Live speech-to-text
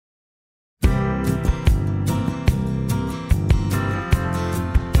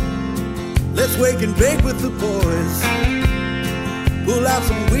Let's wake and bake with the boys. Pull out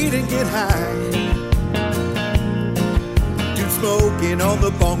some weed and get high. Dude smoking on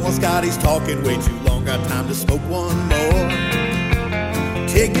the bong while Scotty's talking way too long. Got time to smoke one more.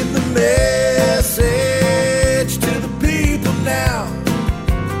 Taking the message to the people now.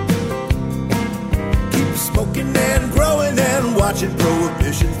 Keep smoking and growing and watching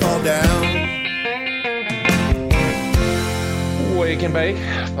prohibition fall down. Wake and bake,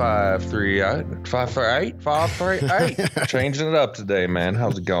 538. Changing it up today, man.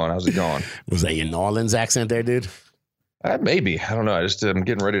 How's it going? Was that your New Orleans accent there, dude? Maybe. I don't know. I'm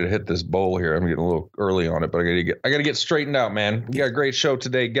getting ready to hit this bowl here. I'm getting a little early on it, but I gotta get straightened out, man. We got a great show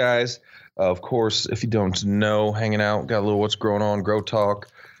today, guys. Of course, if you don't know, hanging out, got a little what's going on, grow talk,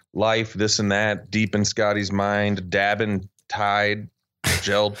 life, this and that, deep in Scotty's mind, dabbing, Tide,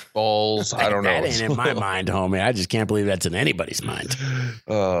 gel balls. I don't know. That ain't in my mind, homie. I just can't believe that's in anybody's mind.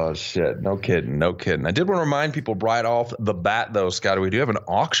 Oh, shit. No kidding. I did want to remind people right off the bat, though, Scotty, we do have an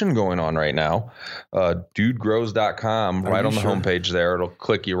auction going on right now. Dudegrows.com, right on the homepage there. It'll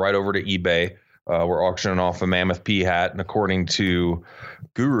click you right over to eBay. We're auctioning off a Mammoth P hat, and according to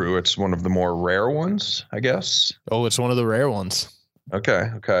Guru, it's one of the more rare ones, I guess. Oh, it's one of the rare ones. Okay.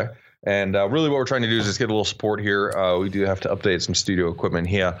 And really what we're trying to do is just get a little support here. We do have to update some studio equipment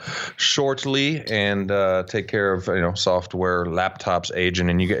here shortly and take care of, software, laptops aging.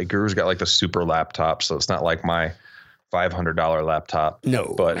 And Guru's got like the super laptop, so it's not like my $500 laptop.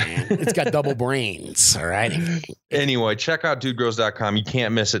 No, but man. It's got double brains. All right. Anyway, check out dudegrows.com. You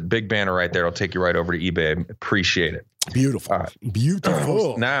can't miss it. Big banner right there. It'll take you right over to eBay. Appreciate it. Beautiful. All right.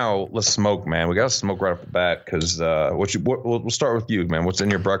 Beautiful. Now let's smoke, man. We got to smoke right off the bat because we'll start with you, man. What's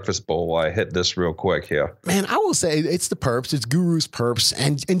in your breakfast bowl while I hit this real quick here? Man, I will say it's the Perps. It's Guru's Perps.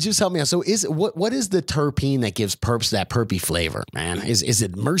 And just help me out. So what is the terpene that gives Perps that perpy flavor, man? Is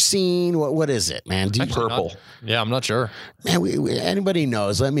it myrcene? What is it, man? Purple. I'm not sure. Man, anybody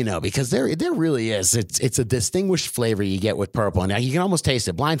knows, let me know, because there really is. It's a distinguished flavor you get with purple. Now you can almost taste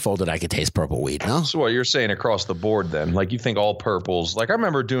it. Blindfolded, I could taste purple weed, no? So what you're saying across the board then, like you think all purples, like I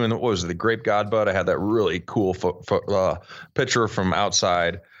remember doing, what was it, the Grape Godbud? I had that really cool picture from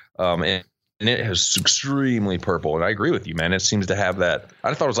outside. And it is extremely purple. And I agree with you, man. It seems to have that.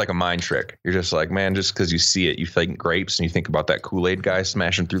 I thought it was like a mind trick. You're just like, man, just because you see it, you think grapes and you think about that Kool-Aid guy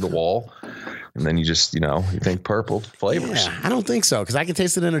smashing through the wall. And then you just, you think purple flavors. Yeah, I don't think so, because I can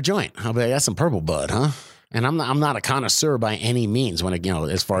taste it in a joint. I'll be like, that's some purple bud, huh? And I'm not a connoisseur by any means when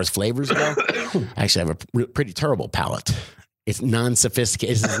as far as flavors go. I actually have a pretty terrible palate. It's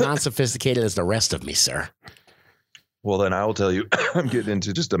non-sophisticated. It's as non-sophisticated as the rest of me, sir. Well, then I will tell you, I'm getting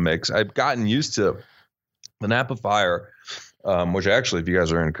into just a mix. I've gotten used to the Napa Fire, which actually, if you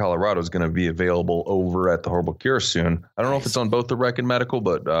guys are in Colorado, is going to be available over at the Horrible Cure soon. I don't know if it's on both the Rec and Medical,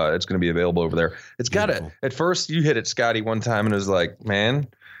 but it's going to be available over there. It's got it. At first, you hit it, Scotty, one time, and it was like, man,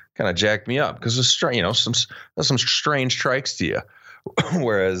 kind of jacked me up because it's some strange strikes to you.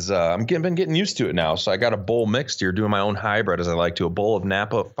 Whereas been getting used to it now. So I got a bowl mixed here, doing my own hybrid as I like to, a bowl of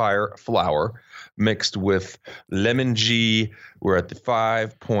Napa Fire flower mixed with Lemon G. We're at the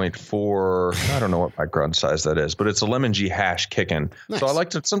 5.4. I don't know what micron size that is, but it's a Lemon G hash kicking. Nice. So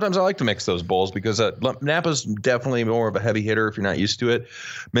sometimes I like to mix those bowls because Napa's definitely more of a heavy hitter if you're not used to it.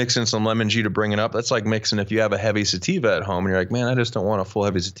 Mixing some Lemon G to bring it up. That's like mixing if you have a heavy sativa at home and you're like, man, I just don't want a full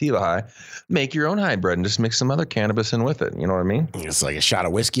heavy sativa high. Make your own hybrid and just mix some other cannabis in with it. You know what I mean? It's like a shot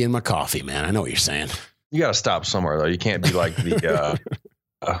of whiskey in my coffee, man. I know what you're saying. You got to stop somewhere, though. You can't be like the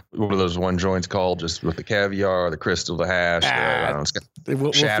what are those one joints called? Just with the caviar, the crystal, the hash. It's got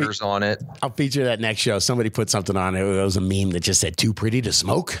shatters on it. I'll feature that next show. Somebody put something on it. It was a meme that just said, "Too pretty to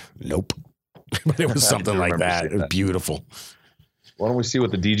smoke." Nope. But it was something like that. It was beautiful. Why don't we see what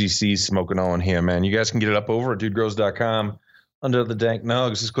the DGC's smoking on here, man? You guys can get it up over at dudegrows.com under the dank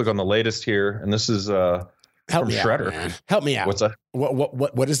nugs. Just click on the latest here. And this is from Shredder. Man. Help me out. What's that?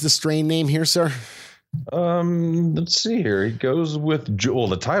 What is the strain name here, sir? Let's see here. He goes with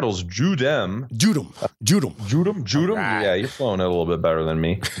the title's Judem. Judem. Right. Yeah, he's flowing it a little bit better than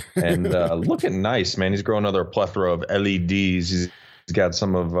me. And looking nice, man. He's growing another plethora of LEDs. He's got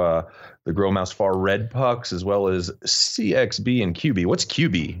some of the Grow Mouse Far Red pucks as well as CXB and QB. What's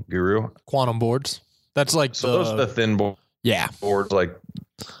QB, Guru? Quantum boards. That's like those are the thin boards. Yeah. Boards like.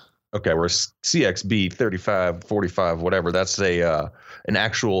 Okay, where CXB 35, 45, whatever. That's an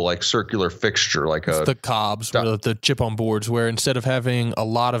actual like circular fixture, like the cobs, the chip on boards, where instead of having a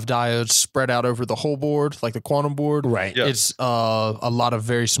lot of diodes spread out over the whole board, like the quantum board, right? It's a lot of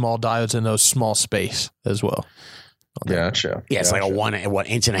very small diodes in those small space as well. Gotcha. Yeah, it's like a 1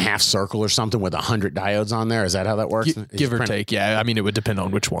 inch and a half circle or something with 100 diodes on there. Is that how that works? Give or take. Yeah. I mean, it would depend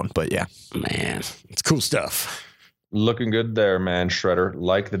on which one, but yeah. Man, it's cool stuff. Looking good there, man. Shredder.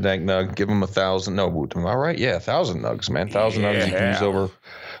 Like the dank nug. Give him 1,000. No, am I right? Yeah, 1,000 nugs, man. 1,000 nugs you can use over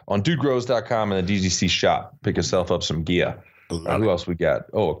on dudegrows.com and the DGC shop. Pick yourself up some gear. Who else we got?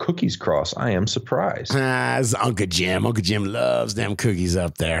 Oh, a cookies cross. I am surprised. It's Uncle Jim. Uncle Jim loves them cookies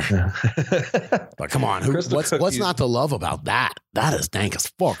up there. But come on, what's not to love about that? That is dank as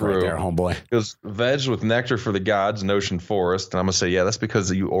fuck right there, homeboy. It was veg with nectar for the gods in Ocean Forest. And I'm going to say, yeah, that's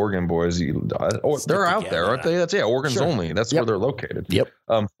because of you Oregon boys. They're out there, aren't they? That's Oregon's only. That's where they're located. Yep.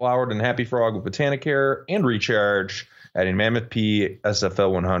 Flowered and Happy Frog with Botanicare and Recharge. Adding Mammoth P,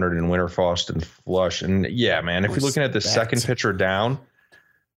 SFL 100, and Winter Frost and Flush. And yeah, man, if you're looking at the second picture down,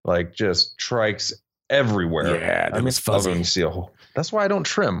 like just trikes everywhere. Yeah, I mean, it's fuzzy. When you see a whole. That's why I don't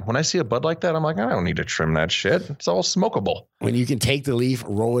trim. When I see a bud like that, I'm like, I don't need to trim that shit. It's all smokable. When you can take the leaf,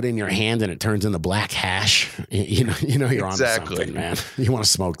 roll it in your hand, and it turns into black hash, you know you're on something, man. You want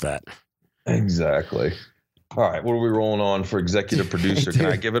to smoke that. Exactly. All right, what are we rolling on for executive producer? Can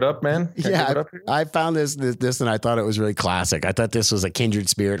I give it up, man? I found this and I thought it was really classic. I thought this was a kindred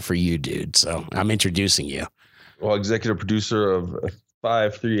spirit for you, dude. So I'm introducing you. Well, executive producer of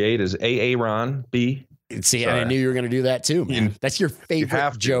 538 is A. Ron B. See, I knew you were going to do that too, man. That's your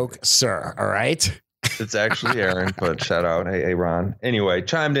favorite joke, sir. All right. It's actually Aaron, but shout out A. Ron. Anyway,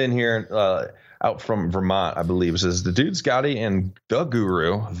 chimed in here. Out from Vermont, I believe. It says the dude Scotty and the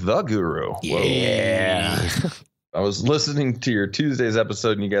Guru. Yeah. I was listening to your Tuesday's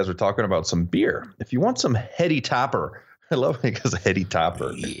episode and you guys were talking about some beer. If you want some heady topper, I love it because of heady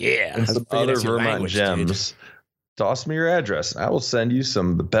topper. Yeah. And some other Vermont gems. Dude. Toss me your address. I will send you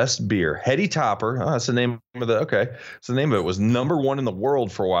some of the best beer. Heady Topper. Oh, that's the name of the. Okay. So the name of it was #1 in the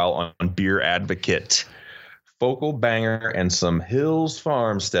world for a while on Beer Advocate. Focal Banger and some Hills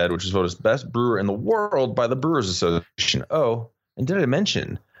Farmstead, which is voted best brewer in the world by the Brewers Association. Oh, and did I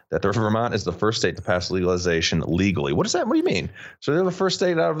mention that Vermont is the first state to pass legalization legally? What does that? What do you mean? So they're the first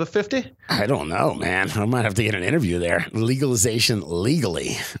state out of the 50? I don't know, man. I might have to get an interview there. Legalization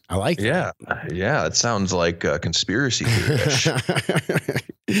legally. I like that. Yeah. It sounds like a conspiracy theory-ish.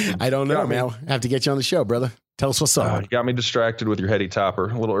 I don't know, man. I'll have to get you on the show, brother. Tell us what's up. You got me distracted with your heady topper.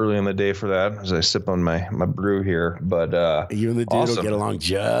 A little early in the day for that as I sip on my brew here. But you and the dude will get along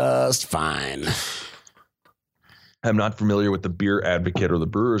just fine. I'm not familiar with the Beer Advocate or the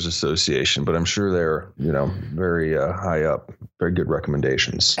Brewers Association, but I'm sure they're, very high up. Very good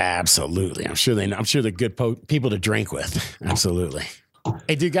recommendations. Absolutely. I'm sure they're good people to drink with. Absolutely.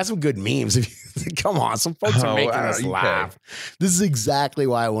 Hey, dude, got some good memes. Come on, some folks are making us laugh. This is exactly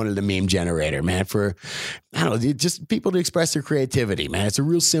why I wanted a meme generator, man. For, I don't know, just people to express their creativity, man. It's a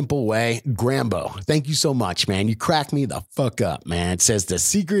real simple way. Grambo, thank you so much, man. You crack me the fuck up, man. It says the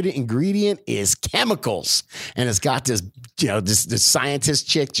secret ingredient is chemicals, and it's got this, this scientist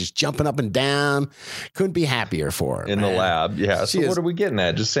chick just jumping up and down. Couldn't be happier for her in the lab. Yeah. So what are we getting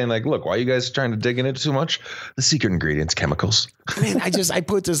at? Just saying, like, look, why are you guys trying to dig into too much? The secret ingredient's chemicals. I mean, I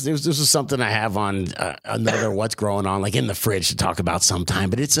put this. This was something I have on another What's Growing On, like in the fridge to talk about sometime.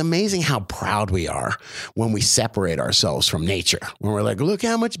 But it's amazing how proud we are when we separate ourselves from nature. When we're like, look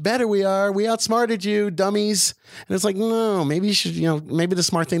how much better we are. We outsmarted you, dummies. And it's like, no, maybe you should. Maybe the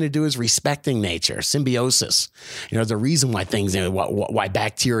smart thing to do is respecting nature, symbiosis. There's a reason why things, why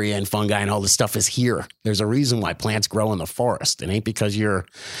bacteria and fungi and all this stuff is here. There's a reason why plants grow in the forest. It ain't because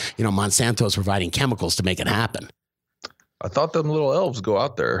Monsanto's providing chemicals to make it happen. I thought them little elves go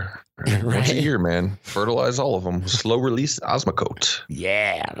out there once a year, man. Fertilize all of them. Slow release Osmocote.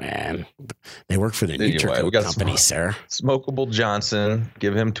 Yeah, man. They work for the Nutricote company, sir. Smokable Johnson.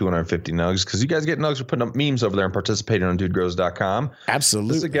 Give him 250 nugs because you guys get nugs for putting up memes over there and participating on dudegrows.com. Absolutely.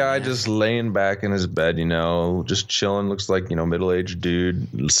 This is a guy just laying back in his bed, just chilling. Looks like, middle-aged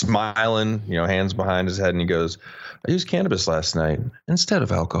dude, smiling, hands behind his head. And he goes, I used cannabis last night instead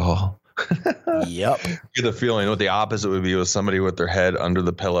of alcohol. Yep. Get the feeling what the opposite would be with somebody with their head under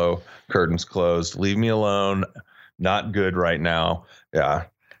the pillow, curtains closed. Leave me alone. Not good right now. Yeah.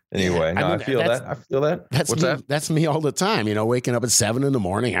 Anyway, I feel that. I feel that. That's me all the time. Waking up at 7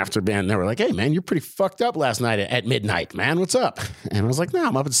 a.m. after band. They were like, "Hey, man, you're pretty fucked up last night at midnight, man. What's up?" And I was like, "No,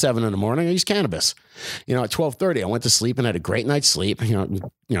 I'm up at 7 a.m. I use cannabis." At 12:30, I went to sleep and had a great night's sleep.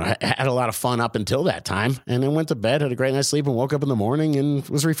 Had a lot of fun up until that time, and then went to bed, had a great night's sleep, and woke up in the morning and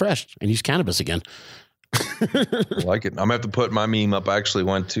was refreshed and used cannabis again. Like it. I'm gonna have to put my meme up. I actually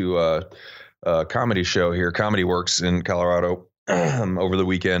went to a comedy show here, Comedy Works in Colorado. over the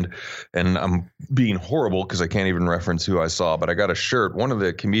weekend, and I'm being horrible because I can't even reference who I saw, but I got a shirt. One of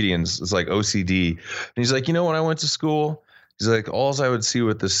the comedians is like OCD, and he's like, when I went to school, he's like, all I would see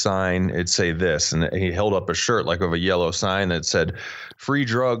with this sign, it'd say this, and he held up a shirt like of a yellow sign that said "Free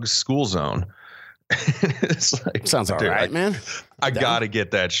Drugs School Zone." It's like, sounds all right, man. I gotta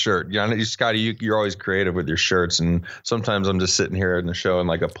get that shirt. Scotty, you're always creative with your shirts, and sometimes I'm just sitting here in the show in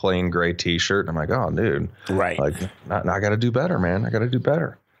like a plain gray T-shirt. And I'm like, oh, dude, right? Like, I got to do better, man. I got to do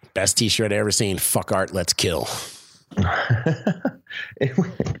better. Best T-shirt I ever seen. Fuck art, let's kill.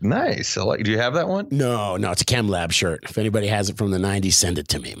 Nice. I like. Do you have that one? No, it's a Chem Lab shirt. If anybody has it from the 90s, send it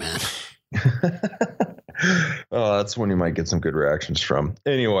to me, man. Oh, that's when you might get some good reactions from.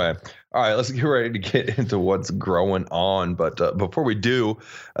 Anyway, all right, let's get ready to get into what's growing on. But before we do,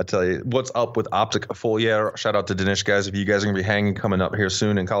 I'll tell you what's up with Optic Foliar. Shout out to Dinesh, guys. If you guys are going to be hanging coming up here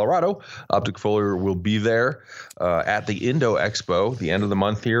soon in Colorado, Optic Foliar will be there at the Indo Expo, the end of the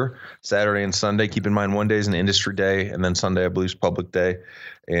month here, Saturday and Sunday. Keep in mind, one day is an industry day, and then Sunday, I believe, is public day.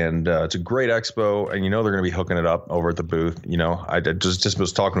 And it's a great expo, and they're going to be hooking it up over at the booth. I just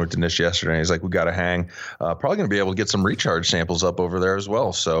was talking with Dinesh yesterday. He's like, we got to hang. Probably going to be able to get some recharge samples up over there as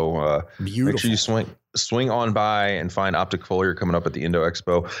well. So make sure you swing on by and find Optic Foliar coming up at the Indo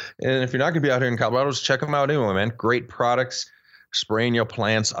Expo. And if you're not going to be out here in Colorado, just check them out anyway, man. Great products. Spraying your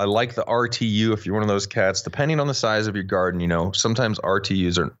plants. I like the RTU if you're one of those cats, depending on the size of your garden. Sometimes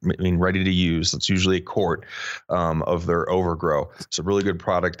RTUs are ready to use. It's usually a quart of their overgrow. It's a really good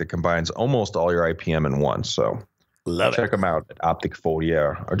product that combines almost all your IPM in one. So check them out at Optic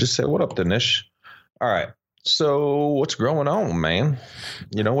Foliar. Or just say, what up, Dinesh? All right. So what's growing on, man?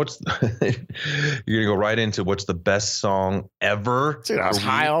 You're going to go right into what's the best song ever. Dude, I was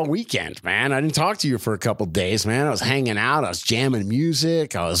high all weekend, man. I didn't talk to you for a couple of days, man. I was hanging out. I was jamming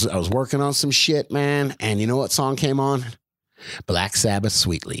music. I was working on some shit, man. And you know what song came on? Black Sabbath,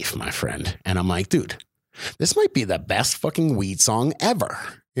 Sweet Leaf, my friend. And I'm like, dude, this might be the best fucking weed song ever.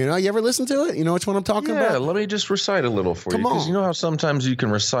 You ever listen to it? You know which one I'm talking about? Yeah, let me just recite a little for you. Because you know how sometimes you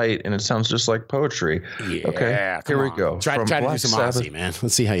can recite and it sounds just like poetry. Yeah, okay, here we go. Try to do some Aussie, man.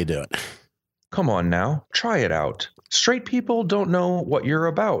 Let's see how you do it. Come on now, try it out. Straight people don't know what you're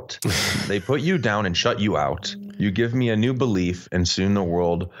about. They put you down and shut you out. You give me a new belief, and soon the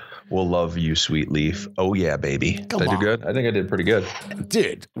world will love you, Sweet Leaf. Oh, yeah, baby. Did I do good? I think I did pretty good.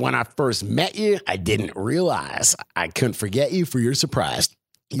 Dude, when I first met you, I didn't realize I couldn't forget you for your surprise.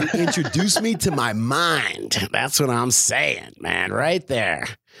 You introduced me to my mind. That's what I'm saying, man, right there.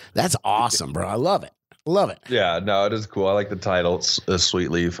 That's awesome, bro. I love it. Love it. Yeah, no, it is cool. I like the title, Sweet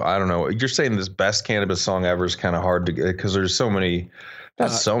Leaf. I don't know. You're saying this best cannabis song ever is kind of hard to get because there's so many,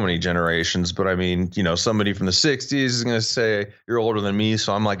 not so many generations, but I mean, somebody from the 60s is going to say you're older than me.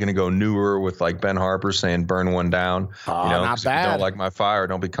 So I'm like going to go newer with like Ben Harper saying burn one down. Not bad. If you don't like my fire,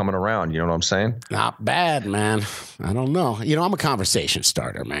 don't be coming around. You know what I'm saying? Not bad, man. I don't know. I'm a conversation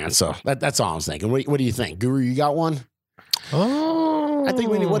starter, man. So that's all I'm thinking. What do you think? Guru, you got one? Oh, I think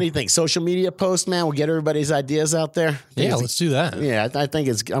what do you think? Social media post, man. We'll get everybody's ideas out there. Yeah, let's do that. Yeah, I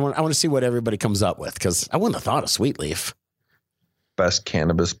think I want to see what everybody comes up with because I wouldn't have thought of Sweet Leaf. Best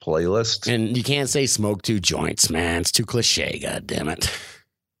cannabis playlist. And you can't say smoke 2 joints, man. It's too cliche. God damn it.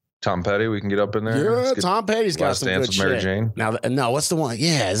 Tom Petty, we can get up in there. Yeah, Tom Petty's got some good shit. Mary Jane. Now, no, what's the one?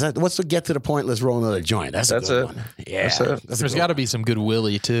 Yeah, what's the get to the point? Let's roll another joint. That's a good one. Yeah, there's got to be some good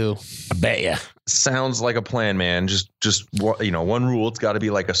Willie too. I bet you. Sounds like a plan, man. Just one rule. It's got to be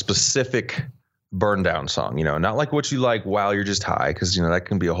like a specific burn down song. Not like what you like while you're just high, because that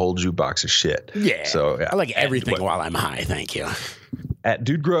can be a whole jukebox of shit. Yeah. So I like everything while I'm high. Thank you. At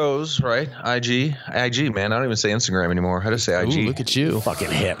Dude Grows, right? IG, man. I don't even say Instagram anymore. I just say IG. Ooh, look at you. Fucking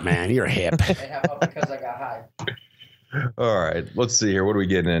hip, man. You're hip. They have up because I got high. All right. Let's see here. What are we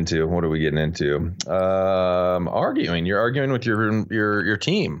getting into? Arguing. You're arguing with your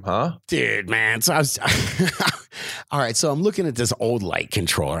team, huh? Dude, man. So I was all right. So I'm looking at this old light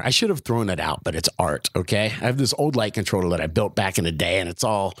controller. I should have thrown it out, but it's art. Okay. I have this old light controller that I built back in the day, and it's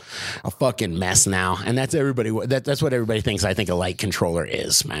all a fucking mess now. And that's everybody. That's what everybody thinks I think a light controller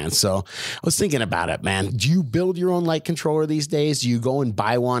is, man. So I was thinking about it, man. Do you build your own light controller these days? Do you go and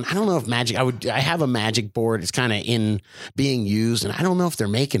buy one? I don't know if I have a Magic board. It's kind of in being used, and I don't know if they're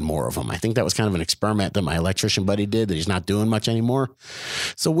making more of them. I think that was kind of an experiment that my electrician buddy did that he's not doing much anymore.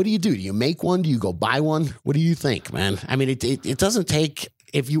 So what do? Do you make one? Do you go buy one? What do you think, man? I mean, it doesn't take,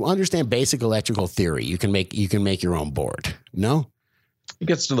 if you understand basic electrical theory, you can make your own board. No? It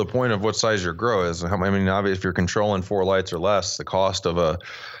gets to the point of what size your grow is. I mean, obviously, if you're controlling 4 lights or less, the cost of a,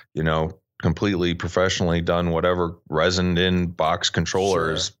 completely professionally done whatever resined in box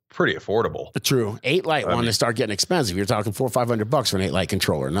controller is pretty affordable. True. 8 light one to start getting expensive. You're talking $400 or $500 for an 8 light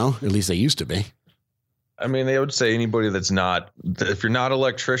controller. No, at least they used to be. I mean, they would say anybody that's not, if you're not an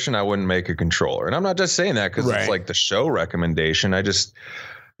electrician, I wouldn't make a controller. And I'm not just saying that because it's like the show recommendation. I just,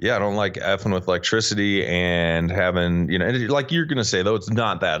 I don't like effing with electricity and having, like you're going to say, though, it's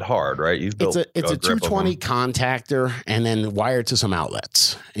not that hard, right? You've built it's a 220 contactor and then wired to some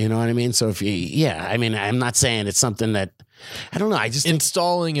outlets. You know what I mean? So if you, I mean, I'm not saying it's something that, I don't know. I just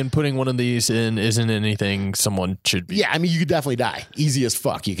installing and putting one of these in isn't anything someone should be. Yeah, I mean, you could definitely die. Easy as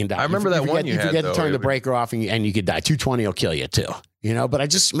fuck. You can die. I remember that one you had. You forget to turn the breaker off and you could die. 220 will kill you too. But I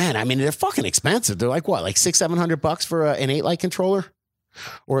just, man, I mean, they're fucking expensive. They're like what, like $600-700 for an 8 light controller,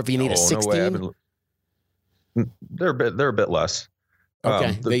 or if you need a 16. They're a bit less.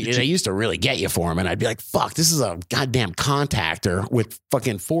 Okay, they used to really get you for them, and I'd be like, "Fuck, this is a goddamn contactor with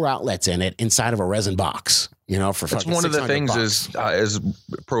fucking 4 outlets in it inside of a resin box." For that's one of the things is as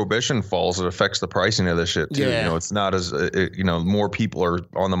prohibition falls, it affects the pricing of this shit too. Yeah. It's not as more people are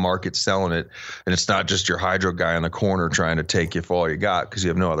on the market selling it, and it's not just your hydro guy in the corner trying to take you for all you got because you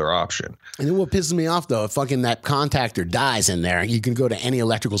have no other option. And then what pisses me off though, if fucking that contactor dies in there, you can go to any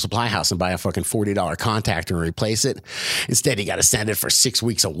electrical supply house and buy a fucking $40 contactor and replace it. Instead, you got to send it for 6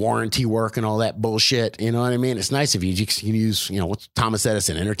 weeks of warranty work and all that bullshit. You know what I mean? It's nice if you can use, what's Thomas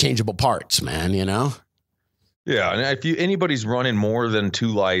Edison, interchangeable parts, man. Yeah, and if anybody's running more than 2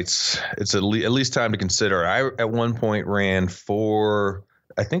 lights, it's at least time to consider. I at one point ran 4,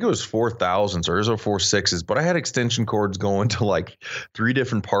 I think it was 4,000s or 4.6s, but I had extension cords going to like 3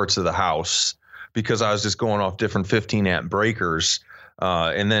 different parts of the house because I was just going off different 15 amp breakers.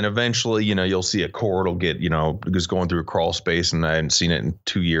 And then eventually, you'll see a cord will get, just going through a crawl space, and I hadn't seen it in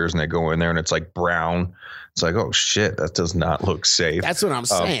 2 years, and I go in there and it's like brown. It's like, oh shit, that does not look safe. That's what I'm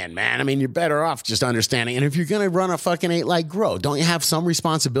saying, man. I mean, you're better off just understanding. And if you're going to run a fucking 8 light grow, don't you have some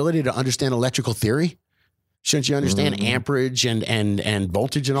responsibility to understand electrical theory? Shouldn't you understand amperage and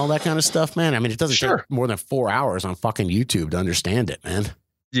voltage and all that kind of stuff, man? I mean, it doesn't take more than 4 hours on fucking YouTube to understand it, man.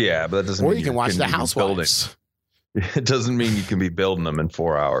 Yeah, but that doesn't or mean you can watch The Housewives. It doesn't mean you can be building them in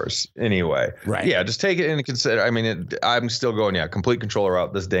 4 hours. Anyway, right? Yeah, just take it into consider. I mean, I'm still going, complete controller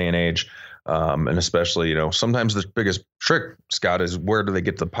out this day and age. And especially, sometimes the biggest trick, Scott, is where do they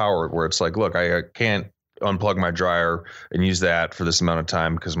get the power? Where it's like, look, I can't unplug my dryer and use that for this amount of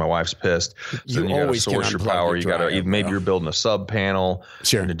time because my wife's pissed. So you always got to source your power. You got to maybe you're building a sub panel.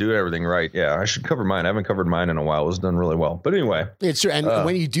 Sure. And to do everything right. Yeah, I should cover mine. I haven't covered mine in a while. It was done really well. But anyway, it's true. And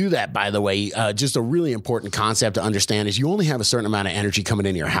when you do that, by the way, just a really important concept to understand is you only have a certain amount of energy coming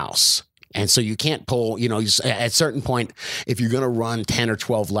into your house. And so you can't pull, at a certain point, if you're going to run 10 or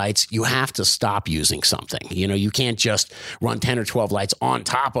 12 lights, you have to stop using something. You can't just run 10 or 12 lights on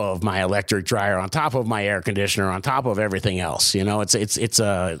top of my electric dryer, on top of my air conditioner, on top of everything else. It's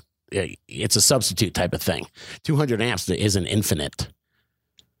a substitute type of thing. 200 amps isn't infinite.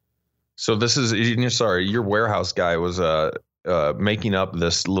 So this is, your warehouse guy was making up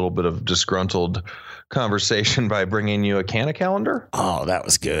this little bit of disgruntled conversation by bringing you a Canna calendar. Oh, that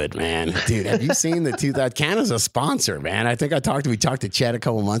was good, man. Dude, have you seen the Canna's a sponsor, man. I think we talked to Chet a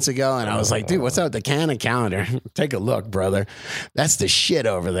couple months ago, and I was like, dude, what's up with the Canna calendar? Take a look, brother. That's the shit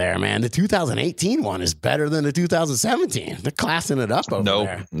over there, man. The 2018 one is better than the 2017. They're classing it up over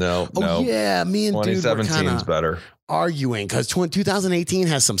there. No. Yeah, me and dude were 2017 is better. Arguing because 2018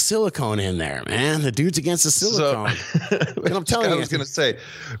 has some silicone in there, man. The dude's against the silicone. And I'm telling you, I was going to say,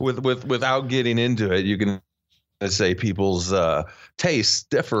 without getting into it, you can say people's tastes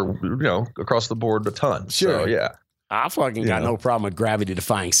differ, across the board a ton. Sure, so, yeah. I fucking got no problem with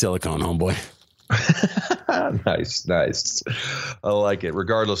gravity-defying silicone, homeboy. Nice. I like it.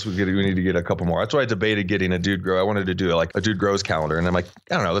 Regardless, we need to get a couple more. That's why I debated getting a Dude Grow. I wanted to do a Dude Grows calendar, and I'm like,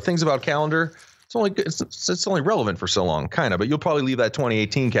 I don't know. The things about calendar. It's only relevant for so long, kind of, but you'll probably leave that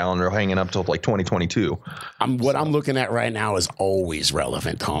 2018 calendar hanging up till like 2022. I'm looking at right now is always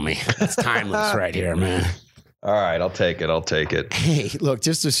relevant, homie. It's timeless right here, man. All right, I'll take it. Hey, look,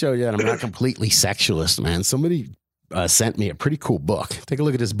 just to show you that I'm not completely sexualist, man. Somebody sent me a pretty cool book. Take a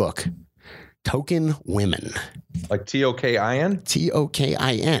look at this book. Token Women. Like Tokin?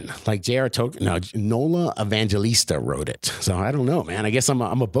 Tokin. Like J.R. Token. No, Nola Evangelista wrote it. So I don't know, man. I guess I'm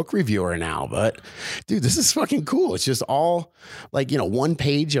a book reviewer now, but dude, this is fucking cool. It's just all like, one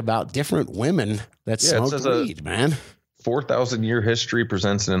page about different women that smoke weed, man. 4,000 year history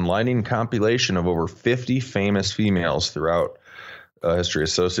presents an enlightening compilation of over 50 famous females throughout history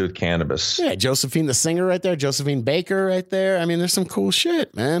associated with cannabis. Yeah, Josephine the singer right there. Josephine Baker right there. I mean, there's some cool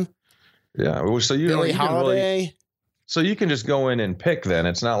shit, man. Yeah, so Billie Holiday. So you can just go in and pick then.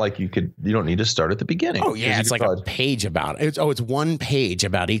 It's not like you don't need to start at the beginning. Oh, yeah. It's like a page about it. It's one page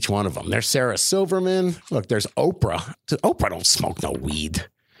about each one of them. There's Sarah Silverman. Look, there's Oprah. Oprah don't smoke no weed.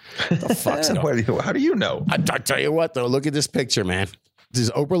 The fuck's how do you know? I tell you what, though, look at this picture, man. Does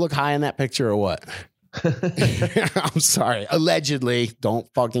Oprah look high in that picture or what? I'm sorry. Allegedly.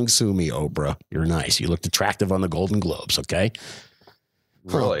 Don't fucking sue me, Oprah. You're nice. You looked attractive on the Golden Globes, okay?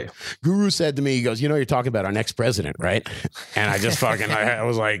 Really? Guru said to me, he goes, you're talking about our next president, right? And I just I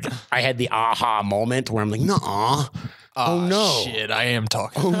was like, I had the aha moment where I'm like, nuh-uh. Oh, no. Shit, I am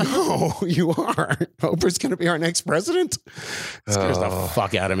talking. Oh, no, you are. Oprah's going to be our next president? Scares the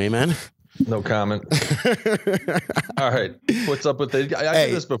fuck out of me, man. No comment. All right. What's up with it? I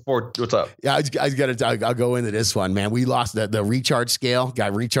did this before. What's up? Yeah, I'll go into this one, man. We lost the recharge scale.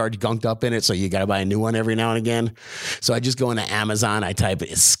 Got recharge gunked up in it, so you got to buy a new one every now and again. So I just go into Amazon. I type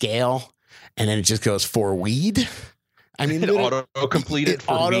scale, and then it just goes for weed. I mean, it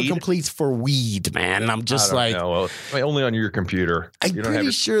auto-completes for weed, man. I'm just like, no, only on your computer. I'm pretty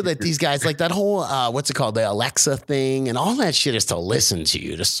sure that these guys, like that whole, what's it called? The Alexa thing and all that shit is to listen to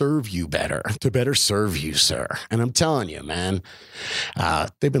you, to serve you better, to better serve you, sir. And I'm telling you, man,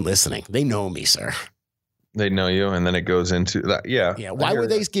 they've been listening. They know me, sir. They know you. And then it goes into that. Yeah. Yeah. Why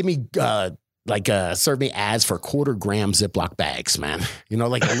would they give me, serve me ads for 1/4 gram Ziploc bags, man?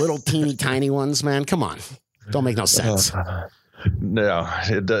 Like the little teeny tiny ones, man. Come on. Don't make no sense. No,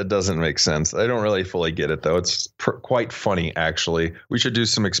 it doesn't make sense. I don't really fully get it, though. It's quite funny, actually. We should do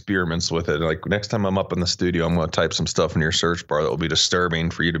some experiments with it. Like next time I'm up in the studio, I'm going to type some stuff in your search bar that will be disturbing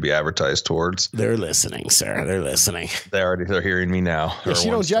for you to be advertised towards. They're listening, sir. They're listening. They're hearing me now. Yeah,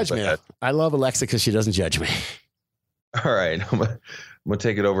 she don't judge me. I love Alexa because she doesn't judge me. All right. I'm gonna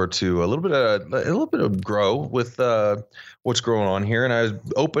take it over to a little bit of grow with what's growing on here, and I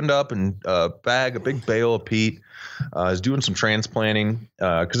opened up and a big bale of peat. I was doing some transplanting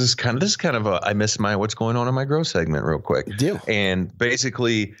because this is kind of I miss my what's going on in my grow segment real quick. Deal. And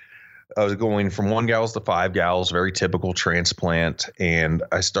basically, I was going from 1 gallons to 5 gallons, very typical transplant, and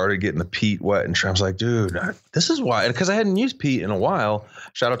I started getting the peat wet, and I was like, dude, this is why, because I hadn't used peat in a while.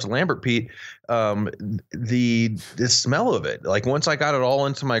 Shout out to Lambert Peat. The smell of it, like once I got it all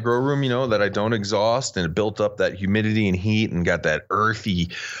into my grow room, that I don't exhaust, and it built up that humidity and heat and got that earthy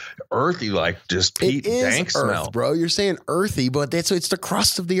like just peat dank smell. Bro, you're saying earthy, but it's the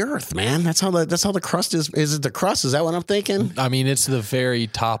crust of the earth, man. That's how the crust is. Is it the crust? Is that what I'm thinking? I mean, it's the very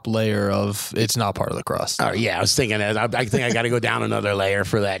top layer of. It's not part of the crust. Oh yeah, I was thinking that. I think I got to go down another layer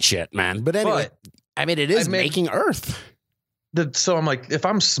for that shit, man. But anyway, it is making earth. So I'm like, if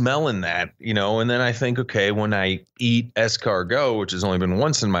I'm smelling that, and then I think, okay, when I eat escargot, which has only been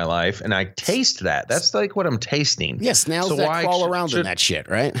once in my life, and I taste that's like what I'm tasting. Yeah, snails that crawl around in that shit,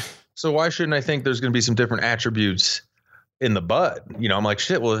 right? So why shouldn't I think there's going to be some different attributes in the bud? I'm like,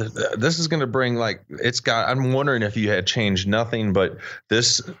 shit, well, this is going to bring I'm wondering if you had changed nothing but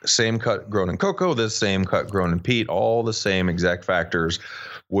this same cut grown in cocoa, this same cut grown in peat, all the same exact factors.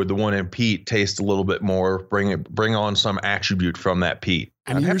 Would the one in peat taste a little bit more, bring on some attribute from that peat?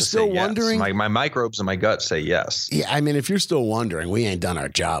 I mean, you're still wondering? Yes. My microbes in my gut say yes. Yeah, I mean, if you're still wondering, we ain't done our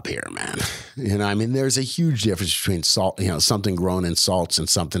job here, man. I mean, there's a huge difference between salt, something grown in salts and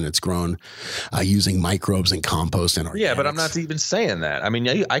something that's grown using microbes and compost and organics. Yeah, but I'm not even saying that. I mean,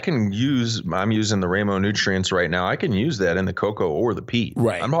 I'm using the Ramo nutrients right now. I can use that in the cocoa or the peat.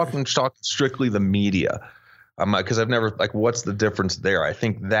 Right. I'm talking strictly the media. Because I've never what's the difference there? I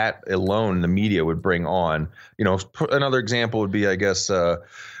think that alone the media would bring on. Another example would be, I guess, I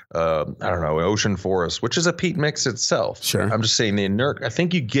don't know, Ocean Forest, which is a peat mix itself. Sure. I'm just saying the inert. I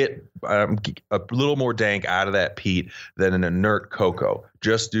think you get a little more dank out of that peat than an inert cocoa,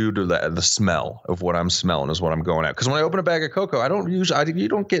 just due to the smell of what I'm smelling is what I'm going at. Because when I open a bag of cocoa, you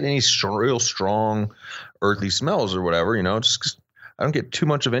don't get any real strong earthy smells or whatever. Just I don't get too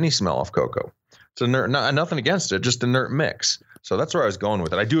much of any smell off cocoa. It's inert, nothing against it, just inert mix. So that's where I was going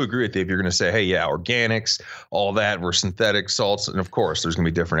with it. I do agree with you if you're going to say, hey, yeah, organics, all that, we're synthetic salts. And of course, there's going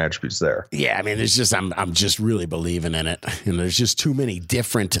to be different attributes there. Yeah, I mean, there's just I'm just really believing in it. There's just too many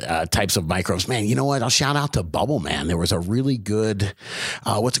different types of microbes. Man, you know what? I'll shout out to Bubble Man. There was a really good,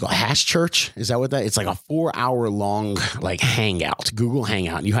 what's it called? Hash Church? Is that what that? It's like a 4-hour long hangout, Google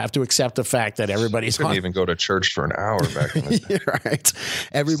Hangout. And you have to accept the fact that everybody's couldn't even go to church for an hour back in the day. Yeah, right.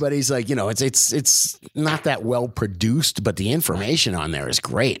 Everybody's like, it's not that well produced, but the information information on there is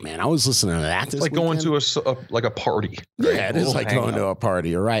great, man. I was listening to that. This It's like weekend. going to a party. Right? Yeah, it is Little like going to hangout. a party.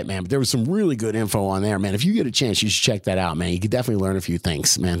 You're right, man. But there was some really good info on there, man. If you get a chance, you should check that out, man. You could definitely learn a few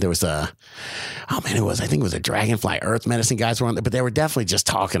things, man. There was I think it was a Dragonfly Earth Medicine guys were on there, but they were definitely just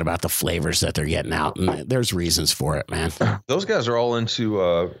talking about the flavors that they're getting out, and there's reasons for it, man. Those guys are all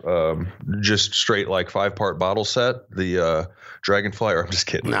into just straight like 5-part bottle set. The Dragonfly, or I'm just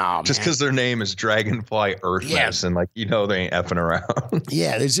kidding. No, just man. because their name is Dragonfly Earth Yeah. Medicine, like they ain't effing around.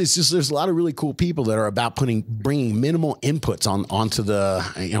 Yeah, there's a lot of really cool people that are about bringing minimal inputs onto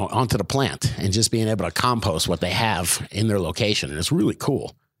the plant and just being able to compost what they have in their location, and it's really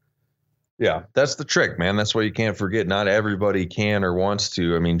cool. Yeah, that's the trick, man. That's why you can't forget. Not everybody can or wants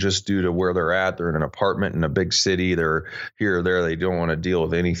to. I mean, just due to where they're at, they're in an apartment in a big city. They're here or there. They don't want to deal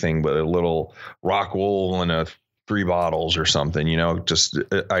with anything but a little rock wool and 3 bottles or something. Just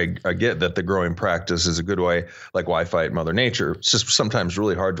I get that the growing practice is a good way, like why fight Mother Nature. It's just sometimes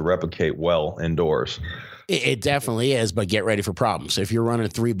really hard to replicate well indoors. It definitely is, but get ready for problems. If you're running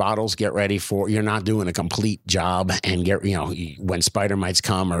 3 bottles, get ready you're not doing a complete job, and when spider mites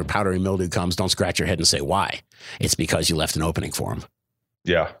come or powdery mildew comes, don't scratch your head and say why. It's because you left an opening for them.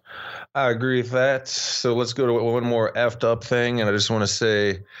 Yeah, I agree with that. So let's go to one more effed up thing. And I just want to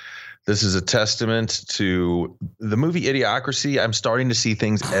say this is a testament to the movie Idiocracy. I'm starting to see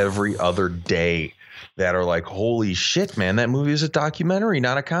things every other day that are like, holy shit, man, that movie is a documentary,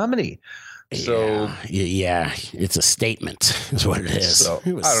 not a comedy. So yeah, it's a statement is what it is. So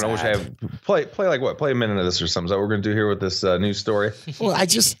It was I don't know. sad. Play a minute of this or something. Is that what we're going to do here with this news story? Well, I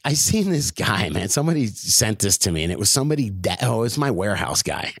seen this guy, man. Somebody sent this to me, and it was somebody. It's my warehouse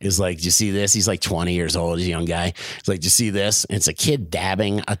guy. It's like, do you see this? He's like 20 years old. He's a young guy. It's like, do you see this? And it's a kid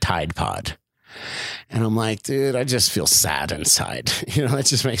dabbing a Tide Pod. And I'm like, dude, I just feel sad inside. That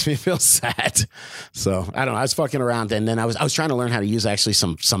just makes me feel sad. So I don't know. I was fucking around, and then I was trying to learn how to use actually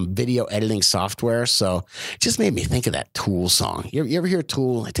some video editing software. So it just made me think of that Tool song. You ever hear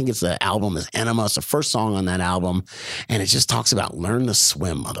Tool? I think the album is Enema. It's the first song on that album, and it just talks about learn to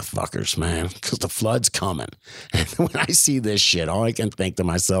swim, motherfuckers, man, because the flood's coming. And when I see this shit, all I can think to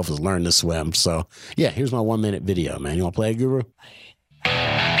myself is learn to swim. So yeah, here's my 1-minute video, man. You want to play it, Guru?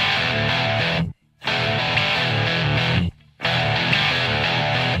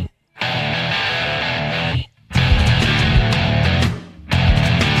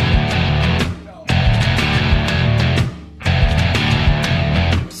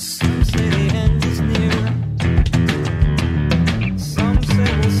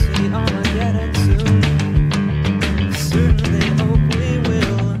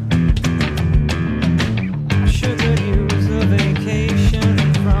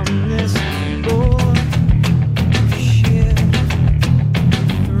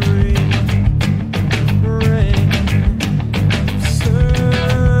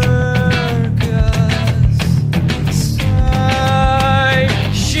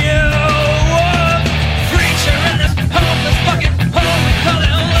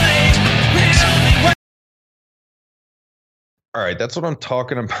 All right, that's what I'm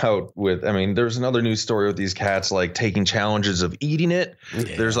talking about there's another news story with these cats like taking challenges of eating it.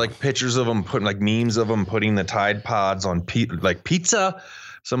 Yeah. There's like pictures of them putting like memes of them putting the Tide Pods on pizza.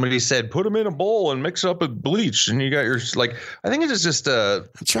 Somebody said, put them in a bowl and mix it up with bleach. And you got your, I think it's just, I'm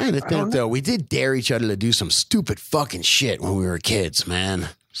trying to think, though. We did dare each other to do some stupid fucking shit when we were kids, man.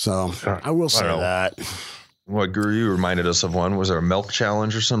 So I will say that. What, Guru, you reminded us of one. Was there a milk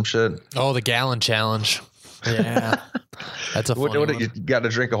challenge or some shit? Oh, the gallon challenge. Yeah. That's a funny one. You got to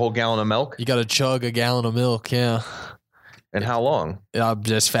drink a whole gallon of milk? You got to chug a gallon of milk, yeah. And how long?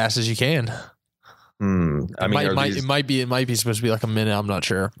 As fast as you can. It might be supposed to be like a minute. I'm not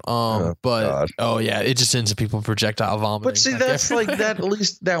sure. It just ends up people projectile vomiting. But see, that's like that. At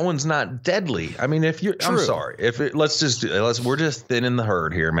least that one's not deadly. I mean, if you're, I'm sorry, we're just thinning the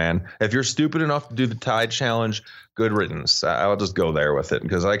herd here, man. If you're stupid enough to do the Tide challenge, good riddance. I'll just go there with it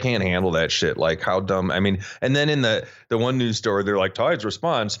because I can't handle that shit. Like how dumb. I mean, and then in the one news story, they're like Tide's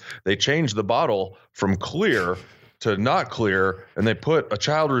response. They changed the bottle from clear to not clear, and they put a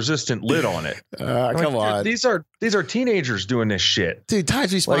child-resistant lid on it. Come on. These are teenagers doing this shit. Dude,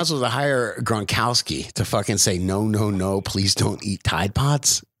 Tide's response was to hire Gronkowski to fucking say, no, please don't eat Tide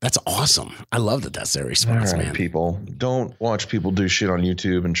Pods. That's awesome. I love that that's their response, man. People, don't watch people do shit on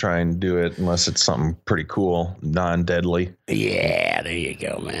YouTube and try and do it unless it's something pretty cool, non-deadly. Yeah, there you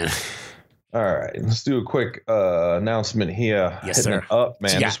go, man. All right, let's do a quick announcement here. Yes, sir. Up,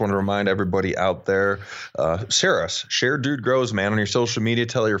 man. Yeah. Just want to remind everybody out there, share us. Share Dude Grows, man, on your social media.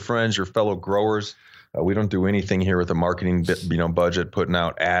 Tell your friends, your fellow growers. We don't do anything here with a marketing budget, putting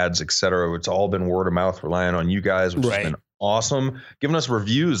out ads, etc. It's all been word of mouth, relying on you guys, which has been awesome. Giving us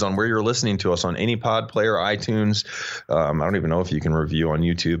reviews on where you're listening to us on any pod player, iTunes. I don't even know if you can review on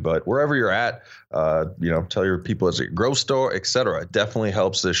YouTube, but wherever you're at, tell your people it's a grow store, etc. It definitely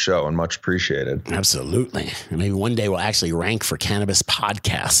helps this show and much appreciated. Absolutely. And maybe one day we'll actually rank for Cannabis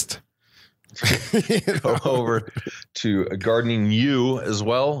Podcast. Go over to Gardening U as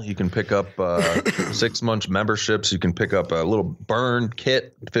well. You can pick up 6-month memberships. You can pick up a little burn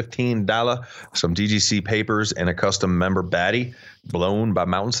kit, $15, some DGC papers, and a custom member baddie blown by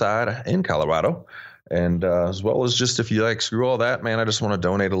Mountainside in Colorado. And as well as just if you like, screw all that, man, I just want to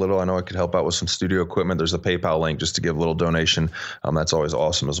donate a little. I know I could help out with some studio equipment. There's a PayPal link just to give a little donation. That's always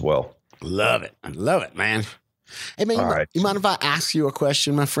awesome as well. Love it. I love it, man. Hey, man, you mind if I ask you a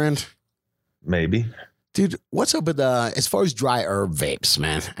question, my friend? Maybe. Dude, what's up with as far as dry herb vapes,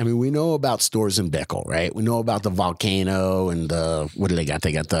 man? I mean, we know about Stores and Bickle, right? We know about the Volcano and what do they got?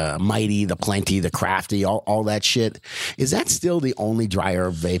 They got the Mighty, the Plenty, the Crafty, all that shit. Is that still the only dry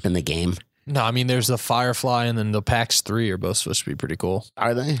herb vape in the game? No, I mean, there's the Firefly and then the PAX 3 are both supposed to be pretty cool.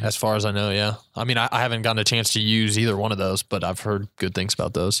 Are they? As far as I know, yeah. I mean, I haven't gotten a chance to use either one of those, but I've heard good things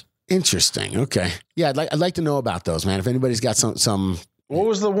about those. Interesting. Okay. Yeah, I'd like to know about those, man. If anybody's got some. What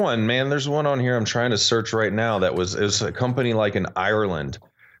was the one, man? There's one on here I'm trying to search right now it was a company like in Ireland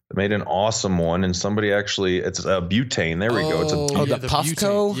that made an awesome one, and somebody actually, it's a butane. There we go. It's the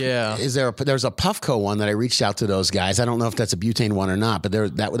Puffco? Butane. Yeah. There's a Puffco one that I reached out to those guys. I don't know if that's a butane one or not, but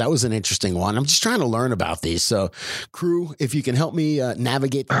that was an interesting one. I'm just trying to learn about these. So, crew, if you can help me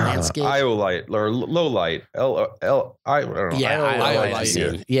navigate the landscape. Iolite or low light. I don't know.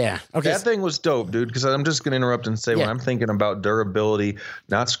 Iolite. Yeah. Okay. That thing was dope, dude, because I'm just going to interrupt and say when I'm thinking about durability,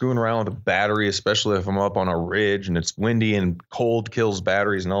 not screwing around with a battery, especially if I'm up on a ridge and it's windy and cold kills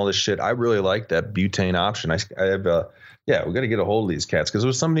batteries and all this shit. I really like that butane option. I have we got to get a hold of these cats because there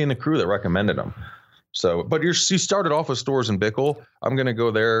was somebody in the crew that recommended them. So, but you started off with Stores and Bickle. I'm going to go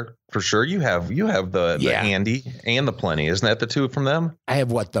there for sure. You have the Handy and the Plenty. Isn't that the two from them? I have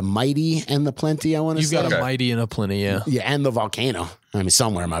the Mighty and the Plenty. I want to say. You've got a Mighty and a Plenty, yeah. Yeah, and the Volcano. I mean,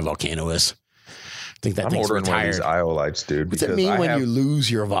 somewhere my Volcano is. I think I'm ordering one of these Iolites, dude. What's it mean when you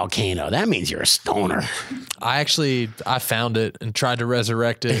lose your Volcano? That means you're a stoner. I found it and tried to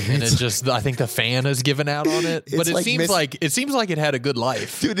resurrect it, and I think the fan has given out on it. But it seems like it had a good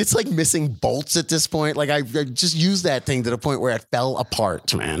life, dude. It's like missing bolts at this point. Like I just used that thing to the point where it fell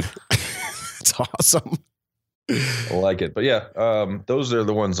apart, man. It's awesome. I like it. But yeah, those are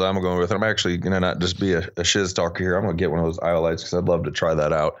the ones I'm going with. I'm actually going to not just be a shiz talker here. I'm going to get one of those Iolites because I'd love to try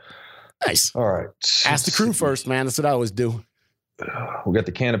that out. Nice. All right. Ask the crew first, man. That's what I always do. We got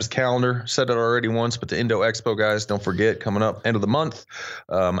the cannabis calendar. Said it already once, but the Indo Expo, guys, don't forget, coming up end of the month.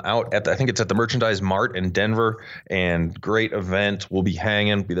 Out at I think it's at the Merchandise Mart in Denver, and great event. We'll be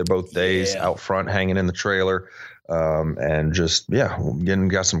hanging. Be there both days. Out front, hanging in the trailer, and just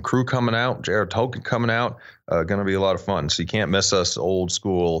got some crew coming out. Jared Tolkien coming out. Going to be a lot of fun. So you can't miss us. Old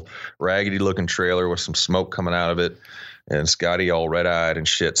school, raggedy looking trailer with some smoke coming out of it. And Scotty all red-eyed and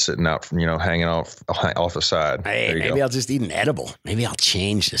shit sitting out from, hanging off the side. Hey, maybe I'll just eat an edible. Maybe I'll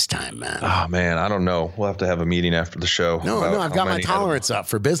change this time, man. Oh, man, I don't know. We'll have to have a meeting after the show. No, I've got my tolerance up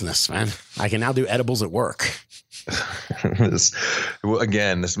for business, man. I can now do edibles at work. This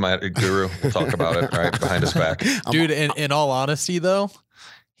is my guru. We'll talk about it right behind his back. Dude, in all honesty, though,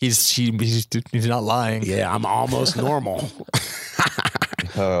 he's not lying. Yeah, I'm almost normal.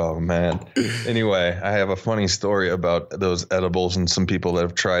 Oh, man. Anyway, I have a funny story about those edibles and some people that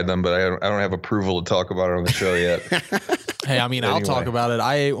have tried them, but I don't have approval to talk about it on the show yet. Hey, I mean, anyway. I'll talk about it.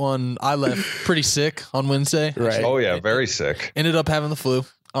 I ate one. I left pretty sick on Wednesday. Right. Oh, yeah. Very sick. Ended up having the flu.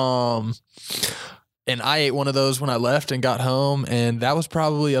 And I ate one of those when I left and got home. And that was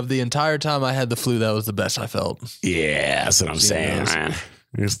probably, of the entire time I had the flu, that was the best I felt. Yeah, that's what I'm saying, man.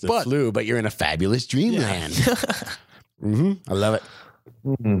 It's the flu, but you're in a fabulous dreamland. Yeah. I love it.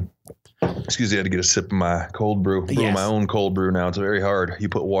 Excuse me, I had to get a sip of my cold brew. Brew my own cold brew now. It's very hard. You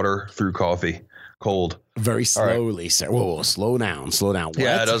put water through coffee, cold. Very slowly, sir. Whoa, slow down. What?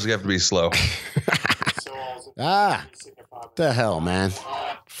 Yeah, it does have to be slow. What the hell, man?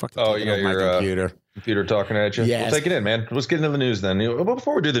 You got your computer talking at you? Yes. We'll take it in, man. Let's get into the news then.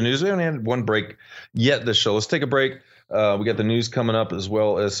 Before we do the news, we haven't had one break yet this show. Let's take a break. We got the news coming up as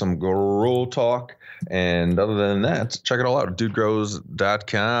well as some grow talk. And other than that, check it all out at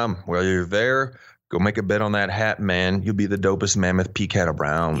dudegrows.com. While you're there, go make a bet on that hat, man. You'll be the dopest mammoth peak hat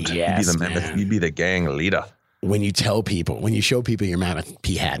around. Yes, you'll be the mammoth. You'll be the gang leader. When you show people your mammoth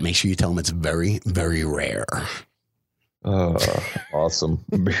pea hat, make sure you tell them it's very, very rare. Oh, awesome.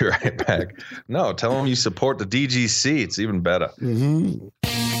 Be right back. No, tell them you support the DGC. It's even better. Mm-hmm.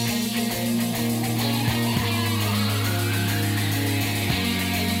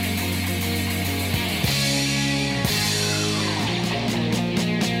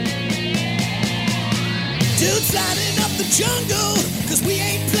 Dudes lighting up the jungle, cause we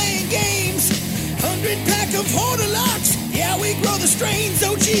ain't playing games. 100 pack of Hortolux, yeah, we grow the strains.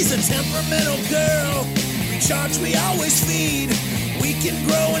 Oh, geez, a temperamental girl. Recharge, we always feed. We can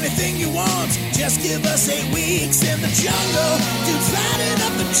grow anything you want. Just give us 8 weeks in the jungle. Dudes lighting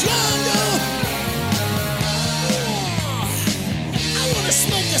up the jungle. I wanna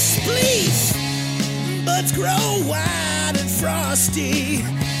smoke a spleef. Buds grow wide and frosty.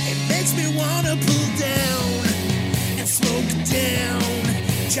 It makes me wanna pull down and smoke down,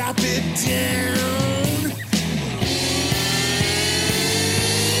 chop it down.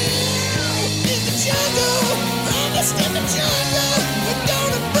 In the jungle, almost in the jungle, we're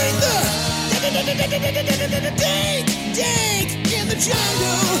gonna bring the dank, dank in the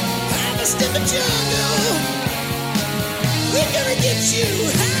jungle, almost in the jungle. We're gonna get you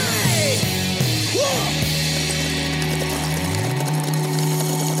high. Whoa.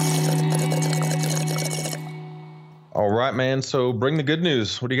 All right, man. So bring the good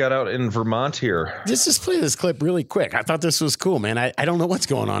news. What do you got out in Vermont here? Just play this clip really quick. I thought this was cool, man. I don't know what's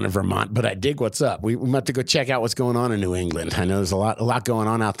going on in Vermont, but I dig what's up. We might have to go check out what's going on in New England. I know there's a lot going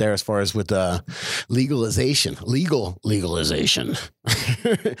on out there as far as with legal legalization.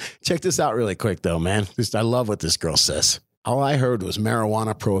 Check this out really quick, though, man. I love what this girl says. All I heard was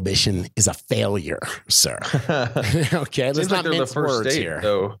marijuana prohibition is a failure, sir. Okay, let's not mince words here.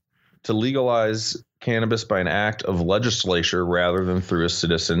 Though, to legalize cannabis by an act of legislature rather than through a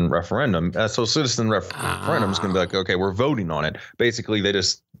citizen referendum. So citizen referendum is going to be like, okay, we're voting on it. Basically,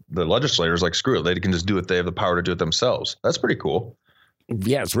 the legislators like, screw it. They can just do it. They have the power to do it themselves. That's pretty cool.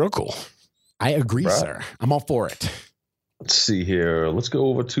 Yeah, it's real cool. I agree, sir. I'm all for it. Let's see here. Let's go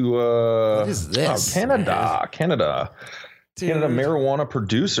over to what is this, Canada. Man? Canada marijuana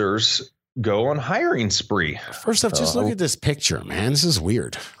producers go on hiring spree. First off, just look at this picture, man. This is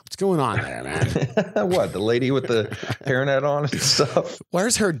weird. What's going on there, man? What, the lady with the hairnet on and stuff?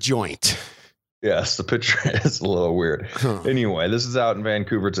 Where's her joint? Yes, the picture is a little weird. Anyway, this is out in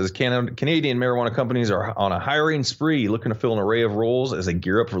Vancouver. It says Canadian marijuana companies are on a hiring spree, looking to fill an array of roles as they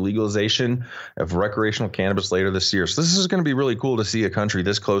gear up for legalization of recreational cannabis later this year. So this is going to be really cool to see a country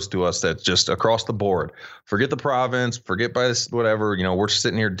this close to us that's just across the board. Forget the province, forget by this, whatever. You know, we're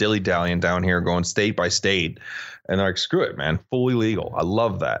sitting here dilly-dallying down here going state by state. And they're like, screw it, man. Fully legal. I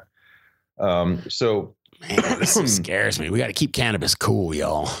love that. So, man, this scares me. We got to keep cannabis cool,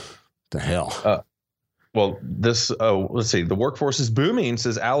 y'all. The hell? Well, this, let's see. The workforce is booming,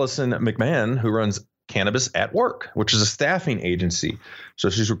 says Allison McMahon, who runs Cannabis at Work, which is a staffing agency. So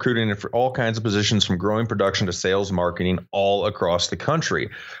she's recruiting for all kinds of positions from growing production to sales marketing all across the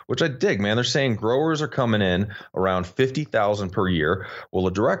country, which I dig, man. They're saying growers are coming in around $50,000 per year. Well,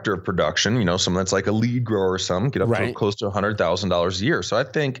 a director of production, you know, someone that's like a lead grower or something, get up to close to $100,000 a year. So I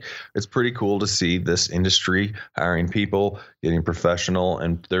think it's pretty cool to see this industry hiring people, getting professional.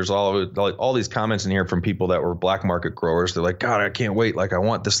 And there's all these comments in here from people that were black market growers. They're like, God, I can't wait. Like, I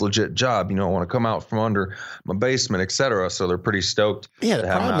want this legit job. You know, I want to come out from under my basement, et cetera. So they're pretty stoked. Yeah, the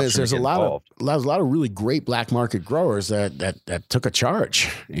problem is there's a lot of really great black market growers that took a charge.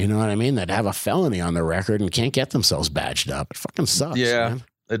 You know what I mean? That have a felony on their record and can't get themselves badged up. It fucking sucks. Yeah. Man.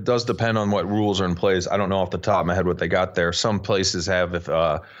 It does depend on what rules are in place. I don't know off the top of my head what they got there. Some places have, if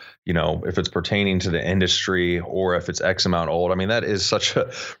it's pertaining to the industry or if it's X amount old. I mean, that is such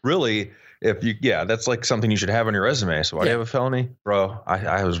a really, that's like something you should have on your resume. So why do you have a felony? Bro,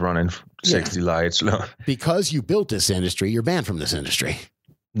 I was running 60 lights. Because you built this industry, you're banned from this industry.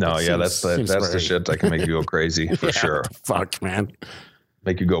 No, that's the shit that can make you go crazy for sure. Fuck, man.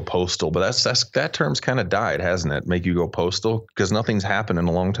 Make you go postal, but that term's kind of died, hasn't it? Make you go postal, because nothing's happened in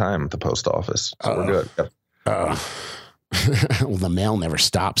a long time at the post office. So we're good. Yep. Well, the mail never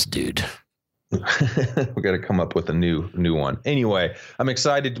stops, dude. We got to come up with a new one. Anyway, I'm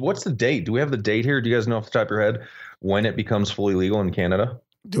excited. What's the date? Do we have the date here? Do you guys know off the top of your head when it becomes fully legal in Canada?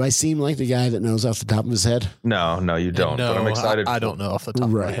 Do I seem like the guy that knows off the top of his head? No, you don't. No, but I'm excited. I don't know off the top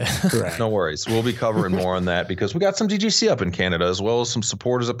of my head. Right. No worries. We'll be covering more on that because we got some DGC up in Canada as well as some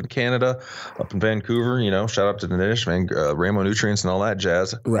supporters up in Canada, up in Vancouver. You know, shout out to Dinesh, man, Rainbow Nutrients and all that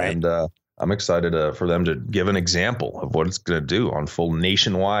jazz. Right. And I'm excited for them to give an example of what it's going to do on full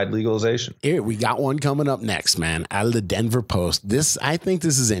nationwide legalization. Here, we got one coming up next, man, out of the Denver Post. I think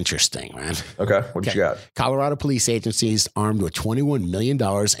this is interesting, man. Okay. What you got? Colorado police agencies armed with $21 million in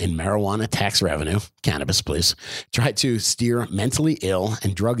marijuana tax revenue, cannabis, please, try to steer mentally ill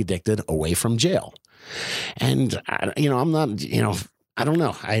and drug addicted away from jail. And, I'm not, I don't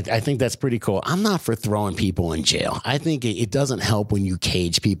know. I think that's pretty cool. I'm not for throwing people in jail. I think it doesn't help when you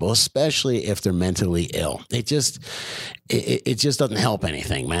cage people, especially if they're mentally ill. It just doesn't help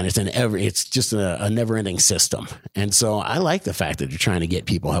anything, man. It's just a never-ending system. And so I like the fact that they're trying to get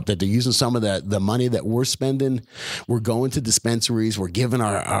people help, that they're using some of the money that we're spending. We're going to dispensaries. We're giving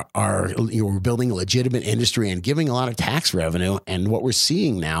we're building a legitimate industry and giving a lot of tax revenue. And what we're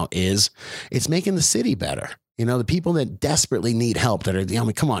seeing now is it's making the city better. You know, the people that desperately need help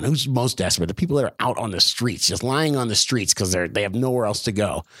come on, who's most desperate? The people that are out on the streets, just lying on the streets because they have nowhere else to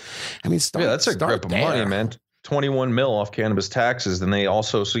go. I mean, that's a grip of money, man. 21 mil off cannabis taxes. And they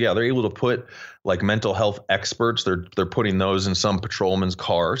also, they're able to put like mental health experts. They're putting those in some patrolmen's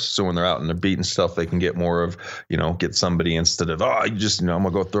cars. So when they're out and they're beating stuff, they can get more of, get somebody instead of, I'm going to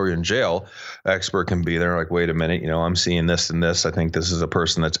go throw you in jail. Expert can be there like, wait a minute, I'm seeing this and this. I think this is a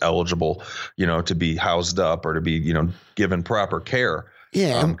person that's eligible, to be housed up or to be, given proper care.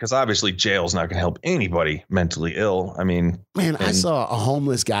 Yeah. Because obviously jail's not going to help anybody mentally ill. I mean, man, I saw a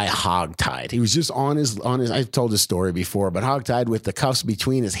homeless guy hogtied. He was just on his, I've told this story before, but hogtied with the cuffs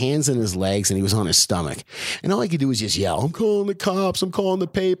between his hands and his legs, and he was on his stomach. And all he could do was just yell, I'm calling the cops, I'm calling the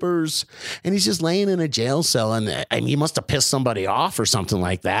papers. And he's just laying in a jail cell. And I mean, he must have pissed somebody off or something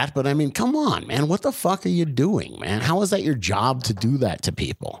like that. But I mean, come on, man, what the fuck are you doing, man? How is that your job to do that to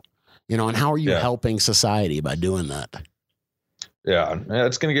people? And how are you helping society by doing that? Yeah,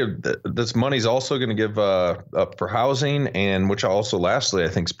 it's going to give this money's also going to give up for housing, and which also lastly I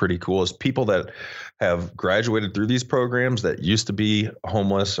think is pretty cool is people that have graduated through these programs that used to be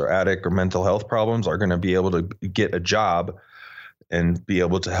homeless or addict or mental health problems are going to be able to get a job and be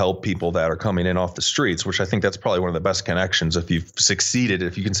able to help people that are coming in off the streets, which I think that's probably one of the best connections. If you've succeeded,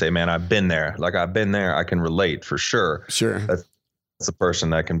 if you can say, man, I've been there, I can relate for sure. Sure. That's a person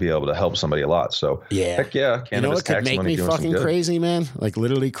that can be able to help somebody a lot. So heck yeah. What could make me fucking crazy, man? Like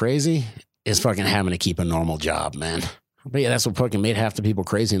literally crazy is fucking having to keep a normal job, man. But yeah, that's what fucking made half the people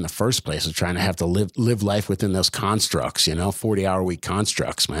crazy in the first place, is trying to have to live life within those constructs, 40-hour week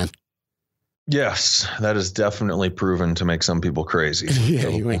constructs, man. Yes, that is definitely proven to make some people crazy. Yeah,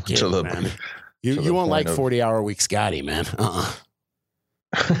 you ain't kidding, man. You won't like 40-hour week Scotty, man.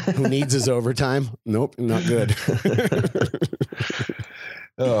 Who needs his overtime? Nope, not good.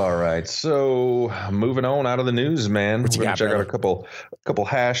 All right, so moving on out of the news, man. We're gonna check out a couple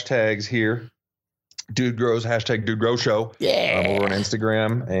hashtags here. Dude Grows, hashtag Dude Grow Show. Yeah. Over on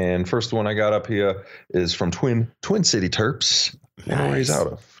Instagram. And first one I got up here is from Twin City Terps. Nice. Where he's out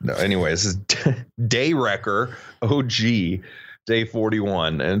of. No, anyway, this is Day Wrecker OG. Day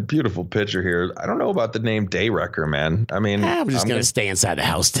 41, and beautiful picture here. I don't know about the name Day Wrecker, man. I mean, I'm just going to stay inside the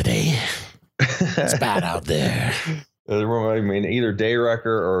house today. It's bad out there. I mean, either Day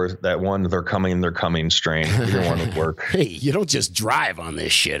Wrecker or that one They're coming strain. Either one would work. Hey, you don't just drive on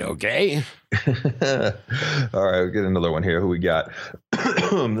this shit, okay? All right, we'll get another one here. Who we got?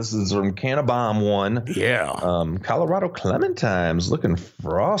 This is from Cannabomb one. Yeah. Colorado Clementines looking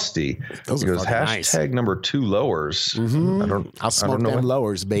frosty. Those are hashtag nice. number 2 lowers. Mm-hmm. I'll smoke them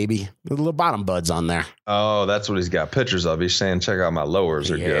lowers, baby. The little bottom buds on there. Oh, that's what he's got pictures of. He's saying, check out my lowers.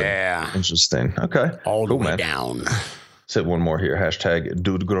 They're good. Yeah. Interesting. Okay. All the way down. Let's hit one more here. Hashtag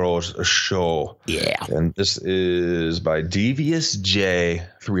Dude Grows Show. Yeah. And this is by Devious J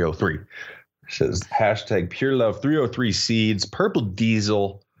 303. It says hashtag Pure Love 303 seeds, purple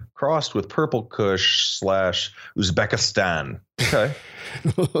diesel crossed with purple kush / Uzbekistan. Okay.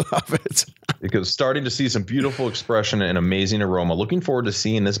 Love it. Because starting to see some beautiful expression and amazing aroma. Looking forward to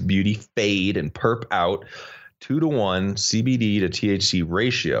seeing this beauty fade and perp out 2-to-1 CBD to THC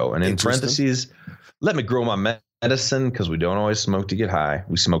ratio. And in parentheses, let me grow my medicine because we don't always smoke to get high.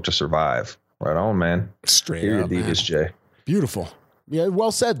 We smoke to survive. Right on, man. Straight Here, up, Devious J. Beautiful. Yeah,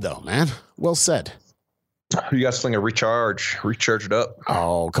 well said, though, man. Well said. You got something to recharge it up.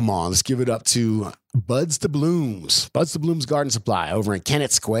 Oh, come on. Let's give it up to Buds to Blooms. Buds to Blooms Garden Supply over in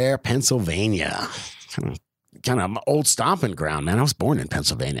Kennett Square, Pennsylvania. Kind of old stomping ground, man. I was born in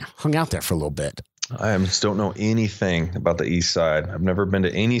Pennsylvania. Hung out there for a little bit. I just don't know anything about the east side. I've never been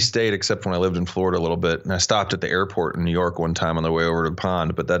to any state except when I lived in Florida a little bit. And I stopped at the airport in New York one time on the way over to the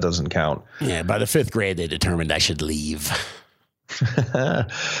pond, but that doesn't count. Yeah, by the 5th grade, they determined I should leave. Yeah,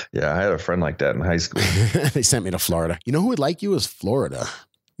 I had a friend like that in high school. They sent me to Florida. You know who would like you is Florida.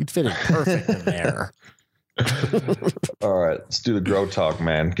 You'd fit in perfect in there. All right, let's do the grow talk,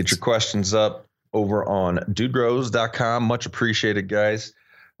 man. Get your questions up over on dudegrows.com. Much appreciated, guys.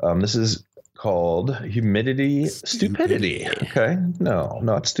 This is called Humidity Stupidity. Okay. No,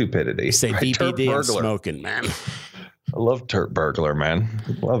 not stupidity. You say BPD and smoking, man. I love Turp Burglar, man.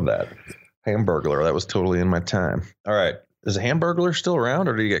 Love that. Hamburglar. That was totally in my time. All right. Is a Hamburglar still around,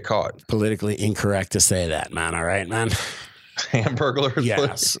 or did he get caught? Politically incorrect to say that, man. All right, man. Hamburglar?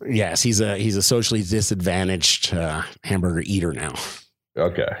 Yes. He's a socially disadvantaged hamburger eater now.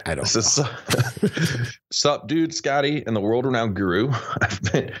 Okay. I don't know. Sup, dude, Scotty, and the world-renowned guru.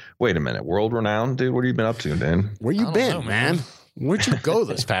 Wait a minute. World-renowned, dude? What have you been up to, Dan? Where you been, man? Where'd you go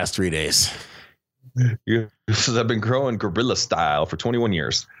this past 3 days? I've been growing guerrilla style for 21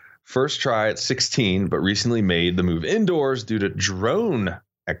 years. First try at 16, but recently made the move indoors due to drone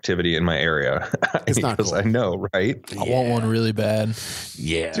activity in my area. It's not cool. I know, right? I want one really bad.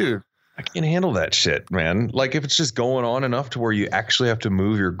 Yeah. Dude, I can't handle that shit, man. Like, if it's just going on enough to where you actually have to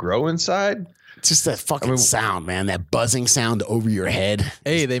move your grow inside. It's just that fucking sound, man. That buzzing sound over your head.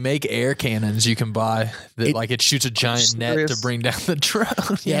 Hey, they make air cannons you can buy that like it shoots a giant net to bring down the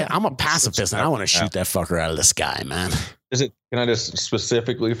drone. Yeah, I'm a pacifist and I want to shoot that fucker out of the sky, man. Can I just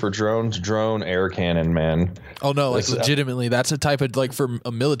specifically for drones, drone air cannon, man? Oh no, like legitimately, that's a type of, like, for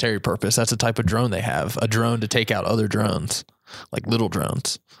a military purpose, that's a type of drone they have. A drone to take out other drones, like little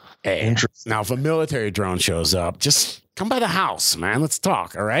drones. Hey, now if a military drone shows up, just come by the house, man. Let's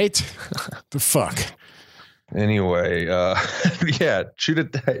talk, all right? The fuck? Anyway, yeah, shoot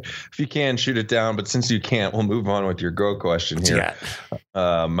it. If you can, shoot it down. But since you can't, we'll move on with your grow question here.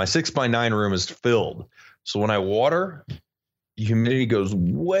 My 6x9 room is filled. So when I water, the humidity goes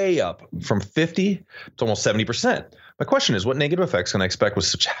way up from 50 to almost 70%. My question is, what negative effects can I expect with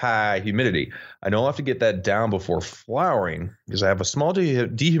such high humidity? I know I'll have to get that down before flowering because I have a small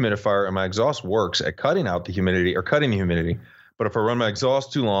dehumidifier and my exhaust works at cutting out the humidity or cutting the humidity. But if I run my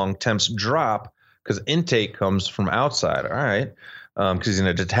exhaust too long, temps drop because intake comes from outside. All right. Because he's in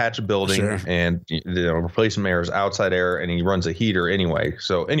a detached building and replacement air is outside air and he runs a heater anyway.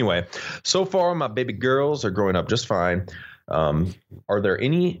 So far my baby girls are growing up just fine. Are there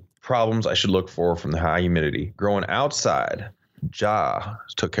any problems I should look for from the high humidity? Growing outside, Ja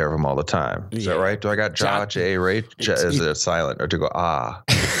took care of them all the time. Is that right? Do I got Ja, J, right? Is it silent or to go, ah?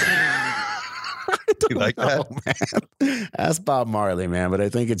 You like that? Man. Ask Bob Marley, man, but I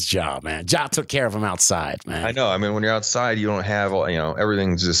think it's Ja, man. Ja took care of him outside, man. I know. I mean, when you're outside, you don't have,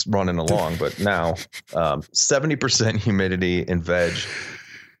 everything's just running along. But now, 70% humidity in veg,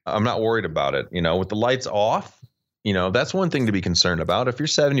 I'm not worried about it. With the lights off, that's one thing to be concerned about. If you're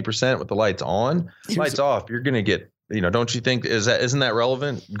 70% with the lights on, lights off, you're going to get, don't you think, isn't that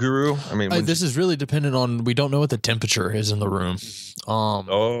relevant, Guru? I mean, this is really dependent on, we don't know what the temperature is in the room. Oh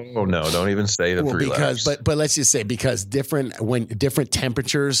no, don't even say the three letters. But let's just say, because different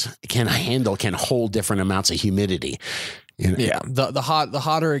temperatures can hold different amounts of humidity. Yeah. The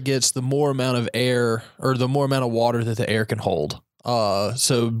hotter it gets, the more amount of air or the more amount of water that the air can hold.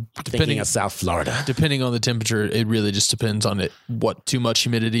 So depending on South Florida, depending on the temperature, it really just depends on what too much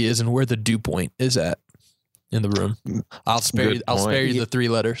humidity is and where the dew point is at in the room. I'll spare you the three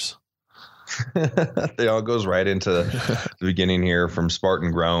letters. It all goes right into the beginning here from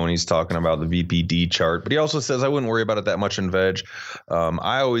Spartan Grown. He's talking about the VPD chart, but he also says I wouldn't worry about it that much in veg.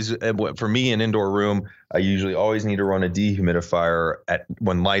 For me, an indoor room, I usually always need to run a dehumidifier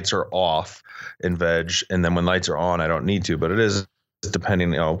when lights are off in veg, and then when lights are on, I don't need to. But it is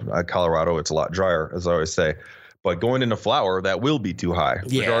depending. Colorado, it's a lot drier, as I always say. But going into flower, that will be too high,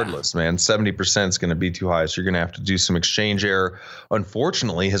 regardless, man. 70% is going to be too high. So you're going to have to do some exchange air.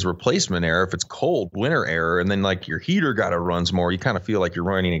 Unfortunately, his replacement air, if it's cold, winter air, and then like your heater got to runs more, you kind of feel like you're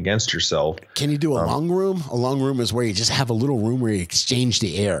running against yourself. Can you do a long room? A long room is where you just have a little room where you exchange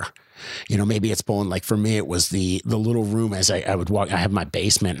the air. Maybe it's pulling, like for me, it was the little room as I would walk. I have my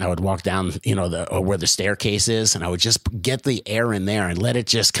basement and I would walk down, where the staircase is, and I would just get the air in there and let it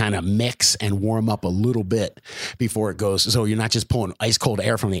just kind of mix and warm up a little bit before it goes. So you're not just pulling ice cold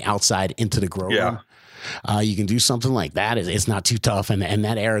air from the outside into the grow room. You can do something like that. It's not too tough. And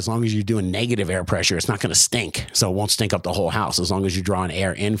that air, as long as you're doing negative air pressure, it's not going to stink. So it won't stink up the whole house as long as you're drawing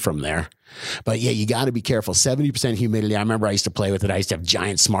air in from there. But yeah, you got to be careful. 70% humidity. I remember I used to play with it. I used to have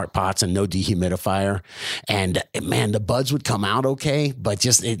giant smart pots and no dehumidifier. And man, the buds would come out okay, but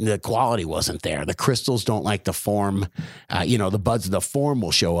just the quality wasn't there. The crystals don't like to form. The form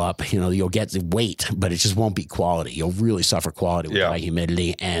will show up. You'll get the weight, but it just won't be quality. You'll really suffer quality with high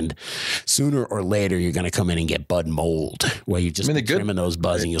humidity. And sooner or later, you're going to come in and get bud mold, where you just trimming those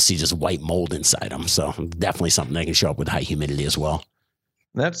buds and you'll see just white mold inside them. So definitely something that can show up with high humidity as well.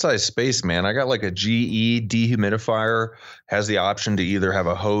 That size space, man. I got like a GE dehumidifier, has the option to either have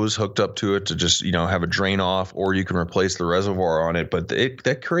a hose hooked up to it to just, have a drain off, or you can replace the reservoir on it. But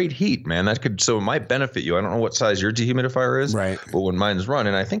that create heat, man. So it might benefit you. I don't know what size your dehumidifier is, right? But when mine's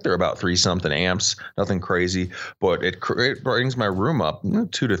running, I think they're about 3-something amps, nothing crazy, but it brings my room up 2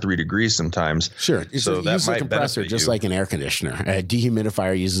 to 3 degrees sometimes. Sure. So that might compressor, just like an air conditioner. A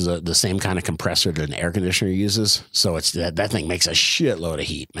dehumidifier uses the same kind of compressor that an air conditioner uses. So it's that thing makes a shitload of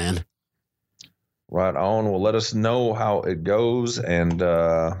heat, man. Right on. Well, let us know how it goes, and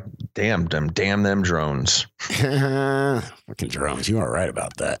damn them drones. Fucking drones. You are right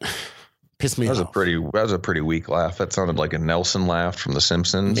about that. Piss me off. That was a pretty weak laugh. That sounded like a Nelson laugh from The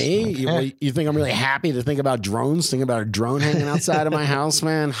Simpsons. Me? Okay. You think I'm really happy to think about drones? Think about a drone hanging outside of my house,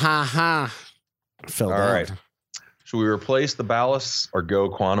 man? Ha ha. All right. Should we replace the ballasts or go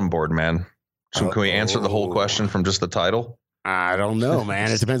quantum board, man? Can we answer the whole question from just the title? I don't know,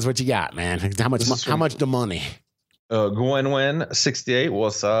 man. It depends what you got, man. How much the money? Gwen 68,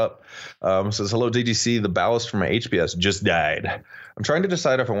 what's up? Says, hello, DGC. The ballast from my HPS just died. I'm trying to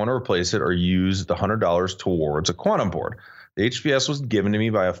decide if I want to replace it or use the $100 towards a quantum board. The HPS was given to me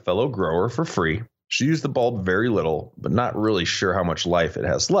by a fellow grower for free. She used the bulb very little, but not really sure how much life it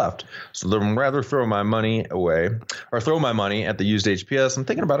has left. So I'd rather throw my money away or throw my money at the used HPS. I'm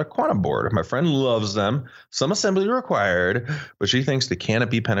thinking about a quantum board. My friend loves them. Some assembly required, but she thinks the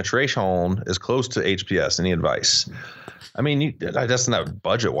canopy penetration is close to HPS. Any advice? I mean, that's not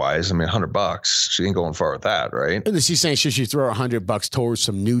budget wise. I mean, $100. She ain't going far with that, right? She's saying should she throw $100 towards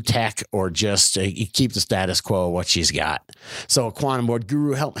some new tech or just keep the status quo of what she's got? So, a quantum board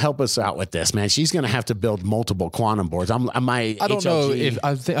guru, help us out with this, man. She's going to have to build multiple quantum boards. I don't know if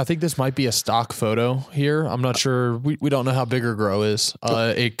I think this might be a stock photo here. I'm not sure. We don't know how big her grow is.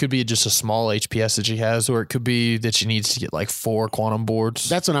 It could be just a small HPS that she has, or it could be that she needs to get like 4 quantum boards.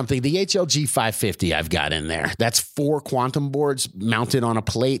 That's what I'm thinking. The HLG 550 I've got in there. That's 4 quantum boards mounted on a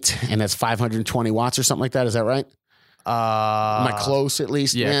plate, and that's 520 watts or something like that. Is that right? Am I close at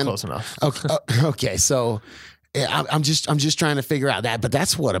least? Yeah, man? Close enough. Okay. So I'm just trying to figure out that, but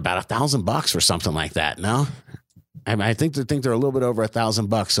that's what, about $1,000 or something like that. No, I think they're a little bit over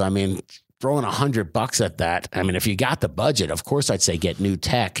 $1,000. So I mean, throwing $100 at that. I mean, if you got the budget, of course, I'd say get new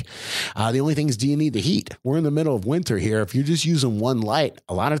tech. The only thing is, do you need the heat? We're in the middle of winter here. If you're just using one light,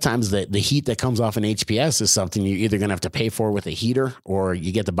 a lot of times the heat that comes off an HPS is something you're either going to have to pay for with a heater, or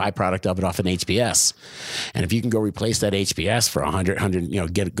you get the byproduct of it off an HPS. And if you can go replace that HPS for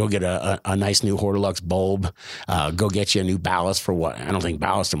 $100, go get a nice new Hortilux bulb, go get you a new ballast for what? I don't think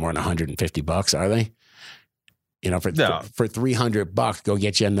ballasts are more than $150, are they? For $300, go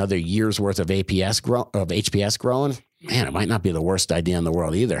get you another year's worth of HPS growing. Man, it might not be the worst idea in the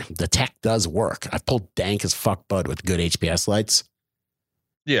world either. The tech does work. I've pulled dank as fuck bud with good HPS lights.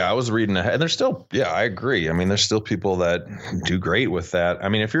 Yeah, I was reading ahead, and there's still, I agree. I mean, there's still people that do great with that. I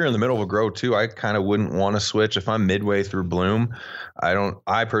mean, if you're in the middle of a grow too, I kind of wouldn't want to switch. If I'm midway through bloom,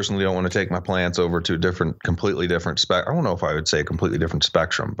 I personally don't want to take my plants over to a completely different spec. I don't know if I would say a completely different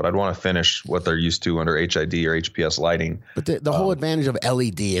spectrum, but I'd want to finish what they're used to under HID or HPS lighting. But the whole advantage of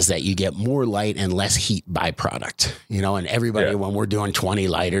LED is that you get more light and less heat byproduct, and everybody, when we're doing 20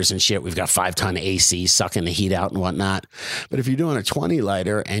 lighters and shit, we've got 5-ton AC sucking the heat out and whatnot. But if you're doing a 20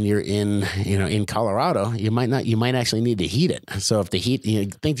 lighter and you're in Colorado, you might actually need to heat it. So if the heat,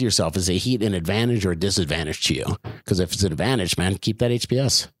 think to yourself, is the heat an advantage or a disadvantage to you? Because if it's an advantage, man, keep that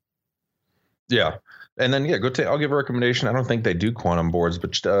HPS. Yeah. And then, I'll give a recommendation. I don't think they do quantum boards,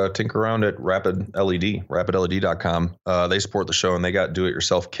 but tinker around at rapidled.com. They support the show, and they got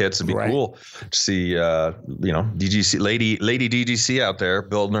do-it-yourself kits. It'd be cool to see, DGC lady DGC out there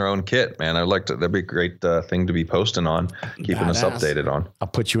building their own kit, man. That'd be a great thing to be posting on, keeping us updated on. I'll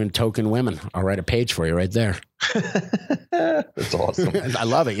put you in Token Women. I'll write a page for you right there. That's awesome. I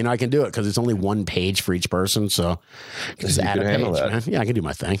love it. I can do it because it's only one page for each person. So just add a page, man. Yeah, I can do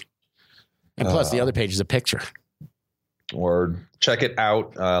my thing. And plus, the other page is a picture. Or check it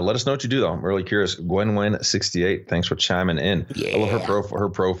out. Let us know what you do, though. I'm really curious. Gwen68, thanks for chiming in. Yeah. I love her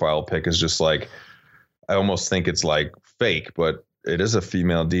profile pic is just like, I almost think it's like fake, but it is a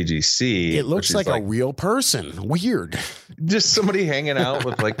female DGC. It looks like a real person. Weird. Just somebody hanging out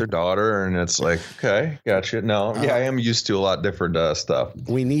with like their daughter, and it's like, okay, gotcha. No, I am used to a lot different stuff.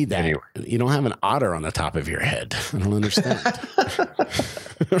 We need that. Anyway. You don't have an otter on the top of your head. I don't understand.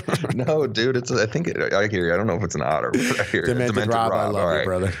 No, dude. I hear you. I don't know if it's an otter. But I hear Demented Rob. I love you,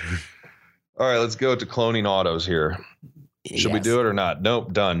 brother. All right, let's go to cloning autos here. Should we do it or not?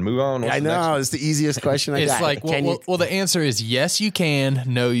 Nope, done. Move on. What's I the next know one? it's the easiest question I It's got. like, well, the answer is yes, you can.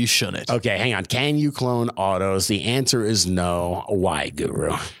 No, you shouldn't. Okay, hang on. Can you clone autos? The answer is no. Why,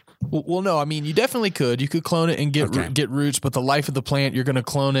 Guru? Well, no, I mean, you definitely could. You could clone it and get roots, but the life of the plant, you're going to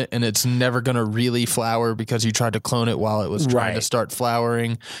clone it and it's never going to really flower because you tried to clone it while it was trying to start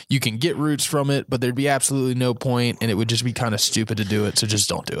flowering. You can get roots from it, but there'd be absolutely no point, and it would just be kind of stupid to do it, so just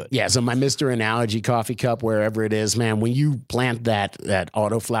don't do it. Yeah, so my Mr. Analogy coffee cup, wherever it is, man, when you plant that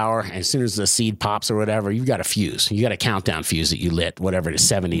autoflower, as soon as the seed pops or whatever, you've got a fuse. You got a countdown fuse that you lit, whatever it is,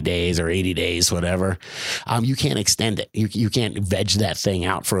 70 days or 80 days, whatever. You can't extend it. You can't veg that thing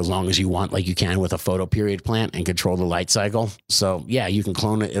out for as long as you want, like you can with a photoperiod plant, and control the light cycle. So yeah, you can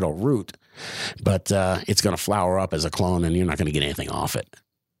clone it, it'll root, but it's going to flower up as a clone and you're not going to get anything off it.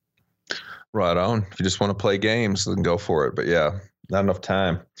 Right on. If you just want to play games, then go for it. But yeah, not enough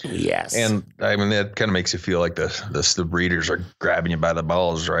time. Yes. And I mean, that kind of makes you feel like the breeders are grabbing you by the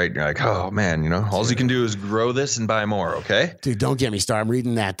balls, right? You're like, oh man, all you can do is grow this and buy more. Okay. Dude, don't get me started. I'm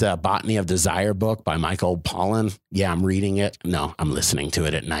reading that Botany of Desire book by Michael Pollan. Yeah, I'm reading it. No, I'm listening to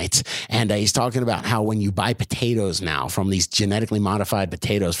it at night. And he's talking about how when you buy potatoes now from these genetically modified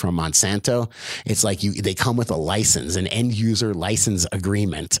potatoes from Monsanto, it's like they come with a license, an end user license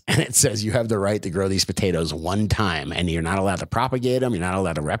agreement. And it says you have the right to grow these potatoes one time and you're not allowed to propagate them. You're not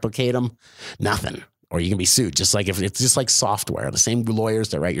allowed to replicate them, nothing. Or you can be sued. Just like if it's just like software, the same lawyers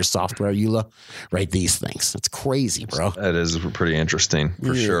that write your software, Eula, write these things. That's crazy, bro. That is pretty interesting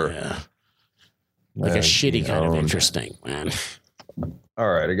for sure. Like a shitty kind of interesting, man. All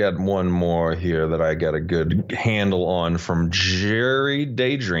right, I got one more here that I got a good handle on from Jerry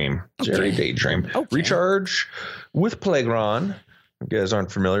Daydream. Okay. Jerry Daydream. Okay. Recharge with Playground. If you guys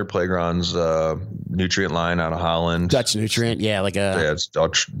aren't familiar, Playground's nutrient line out of Holland. Dutch nutrient, yeah, like a... Yeah,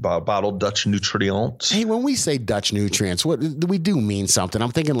 it's bottled Dutch nutrient. Hey, when we say Dutch nutrients, what we do mean something. I'm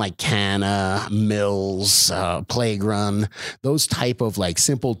thinking like Canna, Mills, Playground, those type of like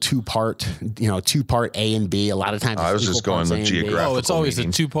simple two-part A and B. A lot of times I was just going the geographical. Oh, it's always a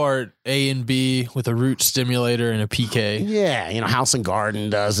 2-part A and B with a root stimulator and a PK. Yeah, House and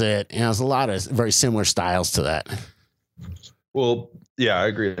Garden does it. There's a lot of very similar styles to that. Well, yeah, I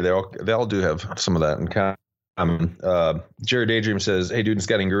agree. They all do have some of that in common. Jerry Daydream says, "Hey, dude, and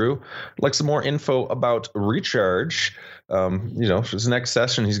Scouting Guru, like some more info about Recharge. For his next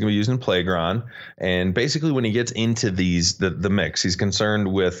session, he's going to be using Playground, and basically, when he gets into the mix, he's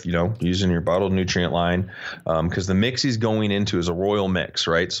concerned with using your bottled nutrient line, because the mix he's going into is a royal mix,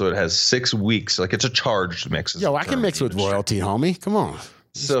 right? So it has 6 weeks, like it's a charged mix. Yo, I can mix with royalty, homie. Come on.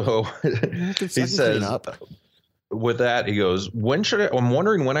 So he says." With that, he goes, I'm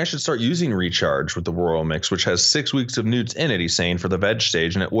wondering when I should start using Recharge with the Royal Mix, which has 6 weeks of newts in it, he's saying, for the veg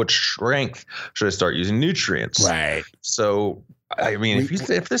stage. And at what strength should I start using nutrients? Right. So, I mean,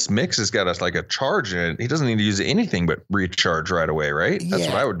 if this mix has got us like a charge in it, he doesn't need to use anything but Recharge right away, right? That's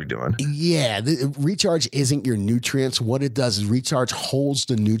what I would be doing. Yeah, Recharge isn't your nutrients. What it does is Recharge holds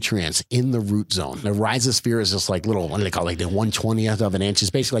the nutrients in the root zone. The rhizosphere is just like little, what do they call it, like the 1/20th of an inch. It's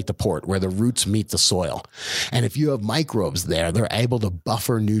basically like the port where the roots meet the soil. And if you have microbes there, they're able to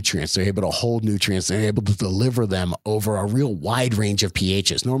buffer nutrients. They're able to hold nutrients. They're able to deliver them over a real wide range of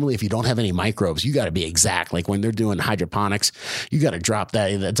pHs. Normally, if you don't have any microbes, you got to be exact. Like when they're doing hydroponics, you got to drop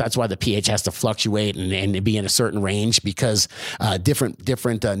that. That's why the pH has to fluctuate and be in a certain range, because different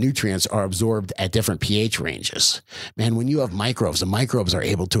nutrients are absorbed at different pH ranges. Man, when you have microbes, the microbes are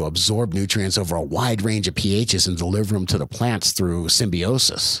able to absorb nutrients over a wide range of pHs and deliver them to the plants through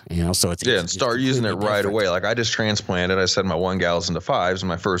symbiosis. So it's and start using it right away. Like I just transplanted. I set my 1 gallons into 5s, and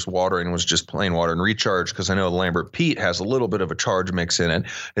my first watering was just plain water and Recharge, because I know the Lambert Peat has a little bit of a charge mix in it.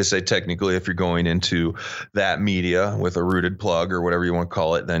 They say technically, if you're going into that media with a rooted plug or whatever you want to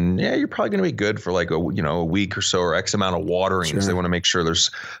call it, then yeah, you're probably going to be good for like a week or so, or X amount of watering. Sure. They want to make sure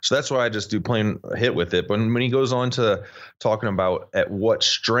so that's why I just do plain hit with it. But when he goes on to talking about at what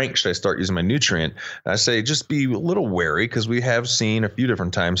strength should I start using my nutrient, I say just be a little wary, because we have seen a few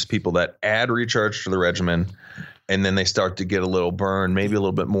different times people that add Recharge to the regimen, and then they start to get a little burn, maybe a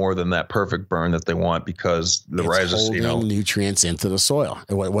little bit more than that perfect burn that they want, because the holding nutrients into the soil.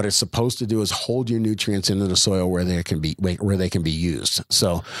 What it's supposed to do is hold your nutrients into the soil where they can be used.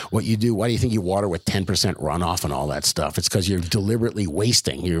 So what you do, why do you think you water with 10% runoff and all that stuff? It's because you're deliberately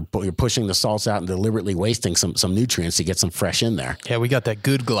wasting. You're pushing the salts out and deliberately wasting some nutrients to get some fresh in there. Yeah, we got that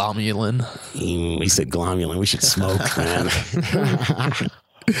good glomulin. We said glomulin. We should smoke, man.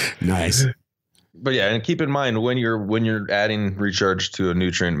 Nice. But yeah, and keep in mind when you're adding recharge to a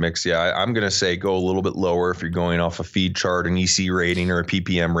nutrient mix, I'm gonna say go a little bit lower if you're going off a feed chart, an EC rating or a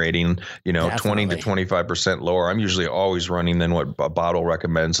ppm rating. 20 to 25% lower. I'm usually always running than what a bottle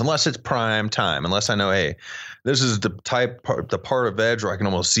recommends, unless it's prime time. Unless I know, hey, this is the part of veg where I can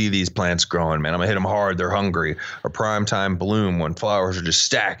almost see these plants growing. Man, I'm gonna hit them hard. They're hungry. Or prime time bloom when flowers are just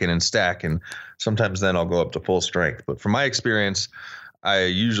stacking and stacking. Sometimes then I'll go up to full strength. But from my experience, I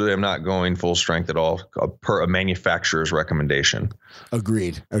usually am not going full strength at all per a manufacturer's recommendation.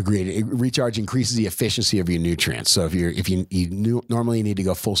 Agreed. Recharge increases the efficiency of your nutrients. So if you normally need to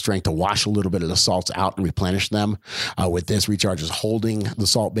go full strength to wash a little bit of the salts out and replenish them, with this, recharge is holding the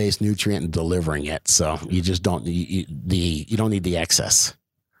salt-based nutrient and delivering it. So you just don't you don't need the excess.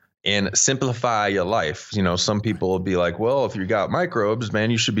 And simplify your life. Some people will be like, well, if you got microbes, man,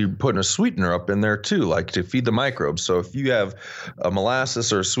 you should be putting a sweetener up in there too, like to feed the microbes. So if you have a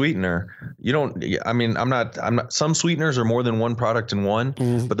molasses or a sweetener, I'm not, some sweeteners are more than one product in one,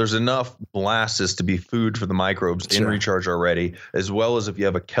 but there's enough molasses to be food for the microbes in recharge already, as well as if you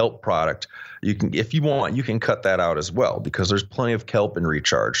have a kelp product, if you want, you can cut that out as well, because there's plenty of kelp in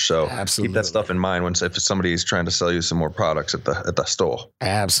recharge. So keep that stuff in mind if somebody's trying to sell you some more products at the store.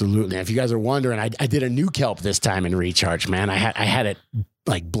 Absolutely. If you guys are wondering, I did a new kelp this time in recharge, man. I had it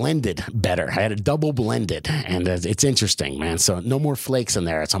like blended better. I had it double blended, and it's interesting, man. So no more flakes in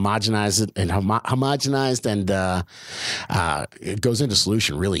there. It's homogenized and it goes into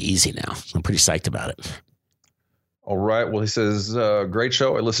solution really easy now. So I'm pretty psyched about it. All right. Well, he says, great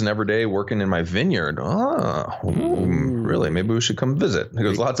show. I listen every day working in my vineyard. Really? Maybe we should come visit. He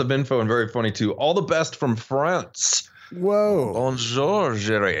goes, lots of info and very funny too. All the best from France. Whoa. Bonjour,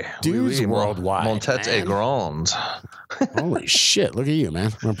 Jerry. Dudes worldwide. Mon tête est grande. Holy shit. Look at you,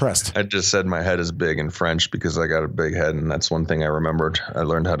 man. I'm impressed. I just said my head is big in French because I got a big head, and that's one thing I remembered. I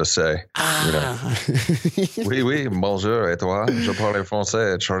learned how to say. Oui, bonjour, et toi? Je parle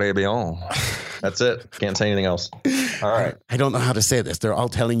français très bien. That's it. Can't say anything else. All right. I don't know how to say this. They're all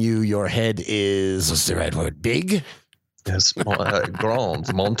telling you your head is, what's the right word? Big? Yes.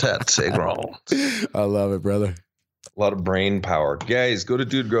 Grand. Mon tête est grande. I love it, brother. A lot of brain power. Guys, go to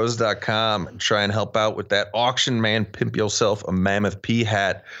dudegrows.com and try and help out with that auction, man. Pimp yourself a Mammoth P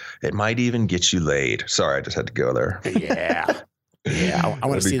hat. It might even get you laid. Sorry, I just had to go there. Yeah. I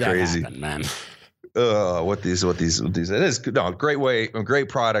want to see that crazy. Happen, man. What these. It is a great way, a great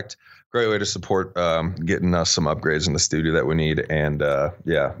product. Great way to support getting us some upgrades in the studio that we need. And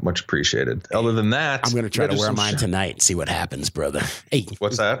much appreciated. Other than that, I'm going to try to wear mine tonight and see what happens, brother. Hey,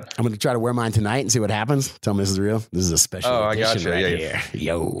 what's that? I'm going to try to wear mine tonight and see what happens. Tell me this is real. This is a special edition here.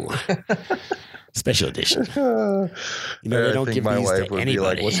 Yo. Special edition. They don't give these to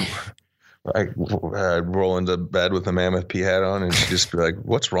anybody. I roll into bed with a Mammoth P hat on, and she'd just be like,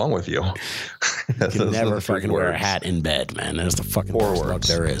 "What's wrong with you?" You can never fucking wear a hat in bed, man. That's the fucking worst luck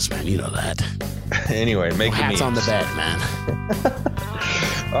there is, man. You know that. Anyway, make the hats on the bed, man.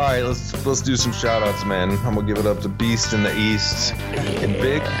 All right, let's do some shout outs, man. I'm gonna give it up to Beast in the East and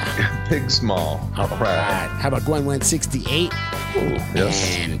Big Small. All right. How about Gwen went 68?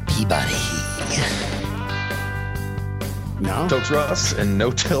 Yes. And Peabody. No. Tokes Russ and No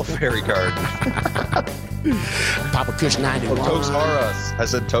Till Fairy Garden. Papa Kush 91. Tokes are us. I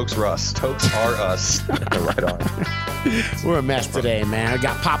said Tokes Russ. Tokes are us. Right on. We're a mess today, man. I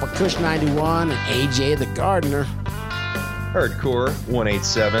got Papa Kush 91 and AJ the Gardener. Hardcore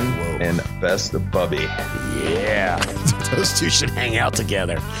 187 and Best Bubby. Yeah. Those two should hang out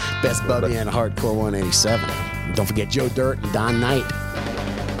together. Best Bubby and Hardcore 187. And don't forget Joe Dirt and Don Knight.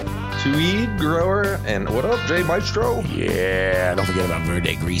 Tweed Grower, and what up, Jay Maestro? Yeah, don't forget about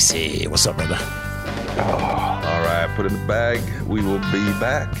Verde Greasy. What's up, brother? All right, put it in the bag. We will be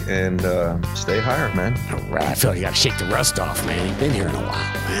back, and stay higher, man. All right, I feel like you got to shake the rust off, man. You've been here in a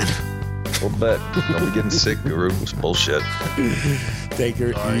while, man. A little bit. Don't be getting sick, Guru. It's bullshit. Take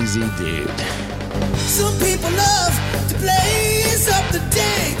her easy, dude. Some people love to blaze up the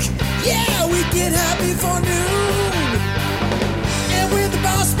dank. Yeah, we get happy for noon. When the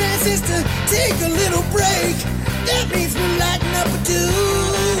boss man says to take a little break, that means we're lighting up a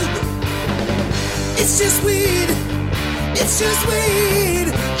tube. It's just weed. It's just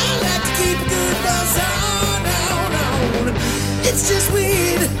weed. I like to keep a good buzz on. It's just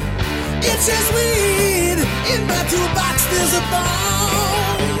weed. It's just weed. In my toolbox there's a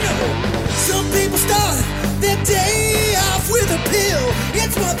bone. Some people start their day off with a pill.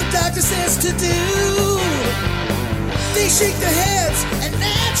 It's what the doctor says to do. They shake their heads at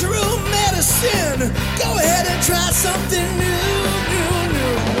natural medicine. Go ahead and try something new.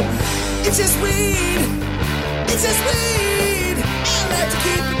 It's just weed. It's just weed. I like to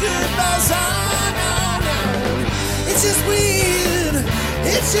keep the good buzz on. It's just weed.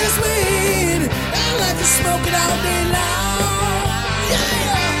 It's just weed. I like to smoke it all day long. Yeah.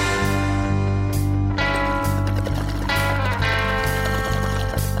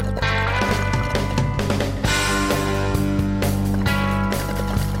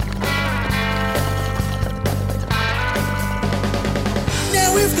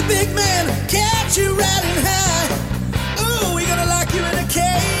 Now if the big man catch you riding high, oh, we gonna lock you in a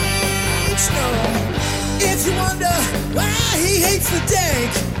cage. No. If you wonder why he hates the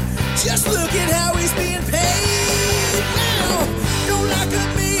dank, just look at how he's being paid. Now, don't lock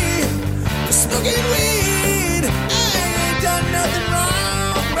up me for smoking weed. I ain't done nothing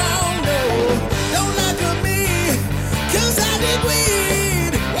wrong.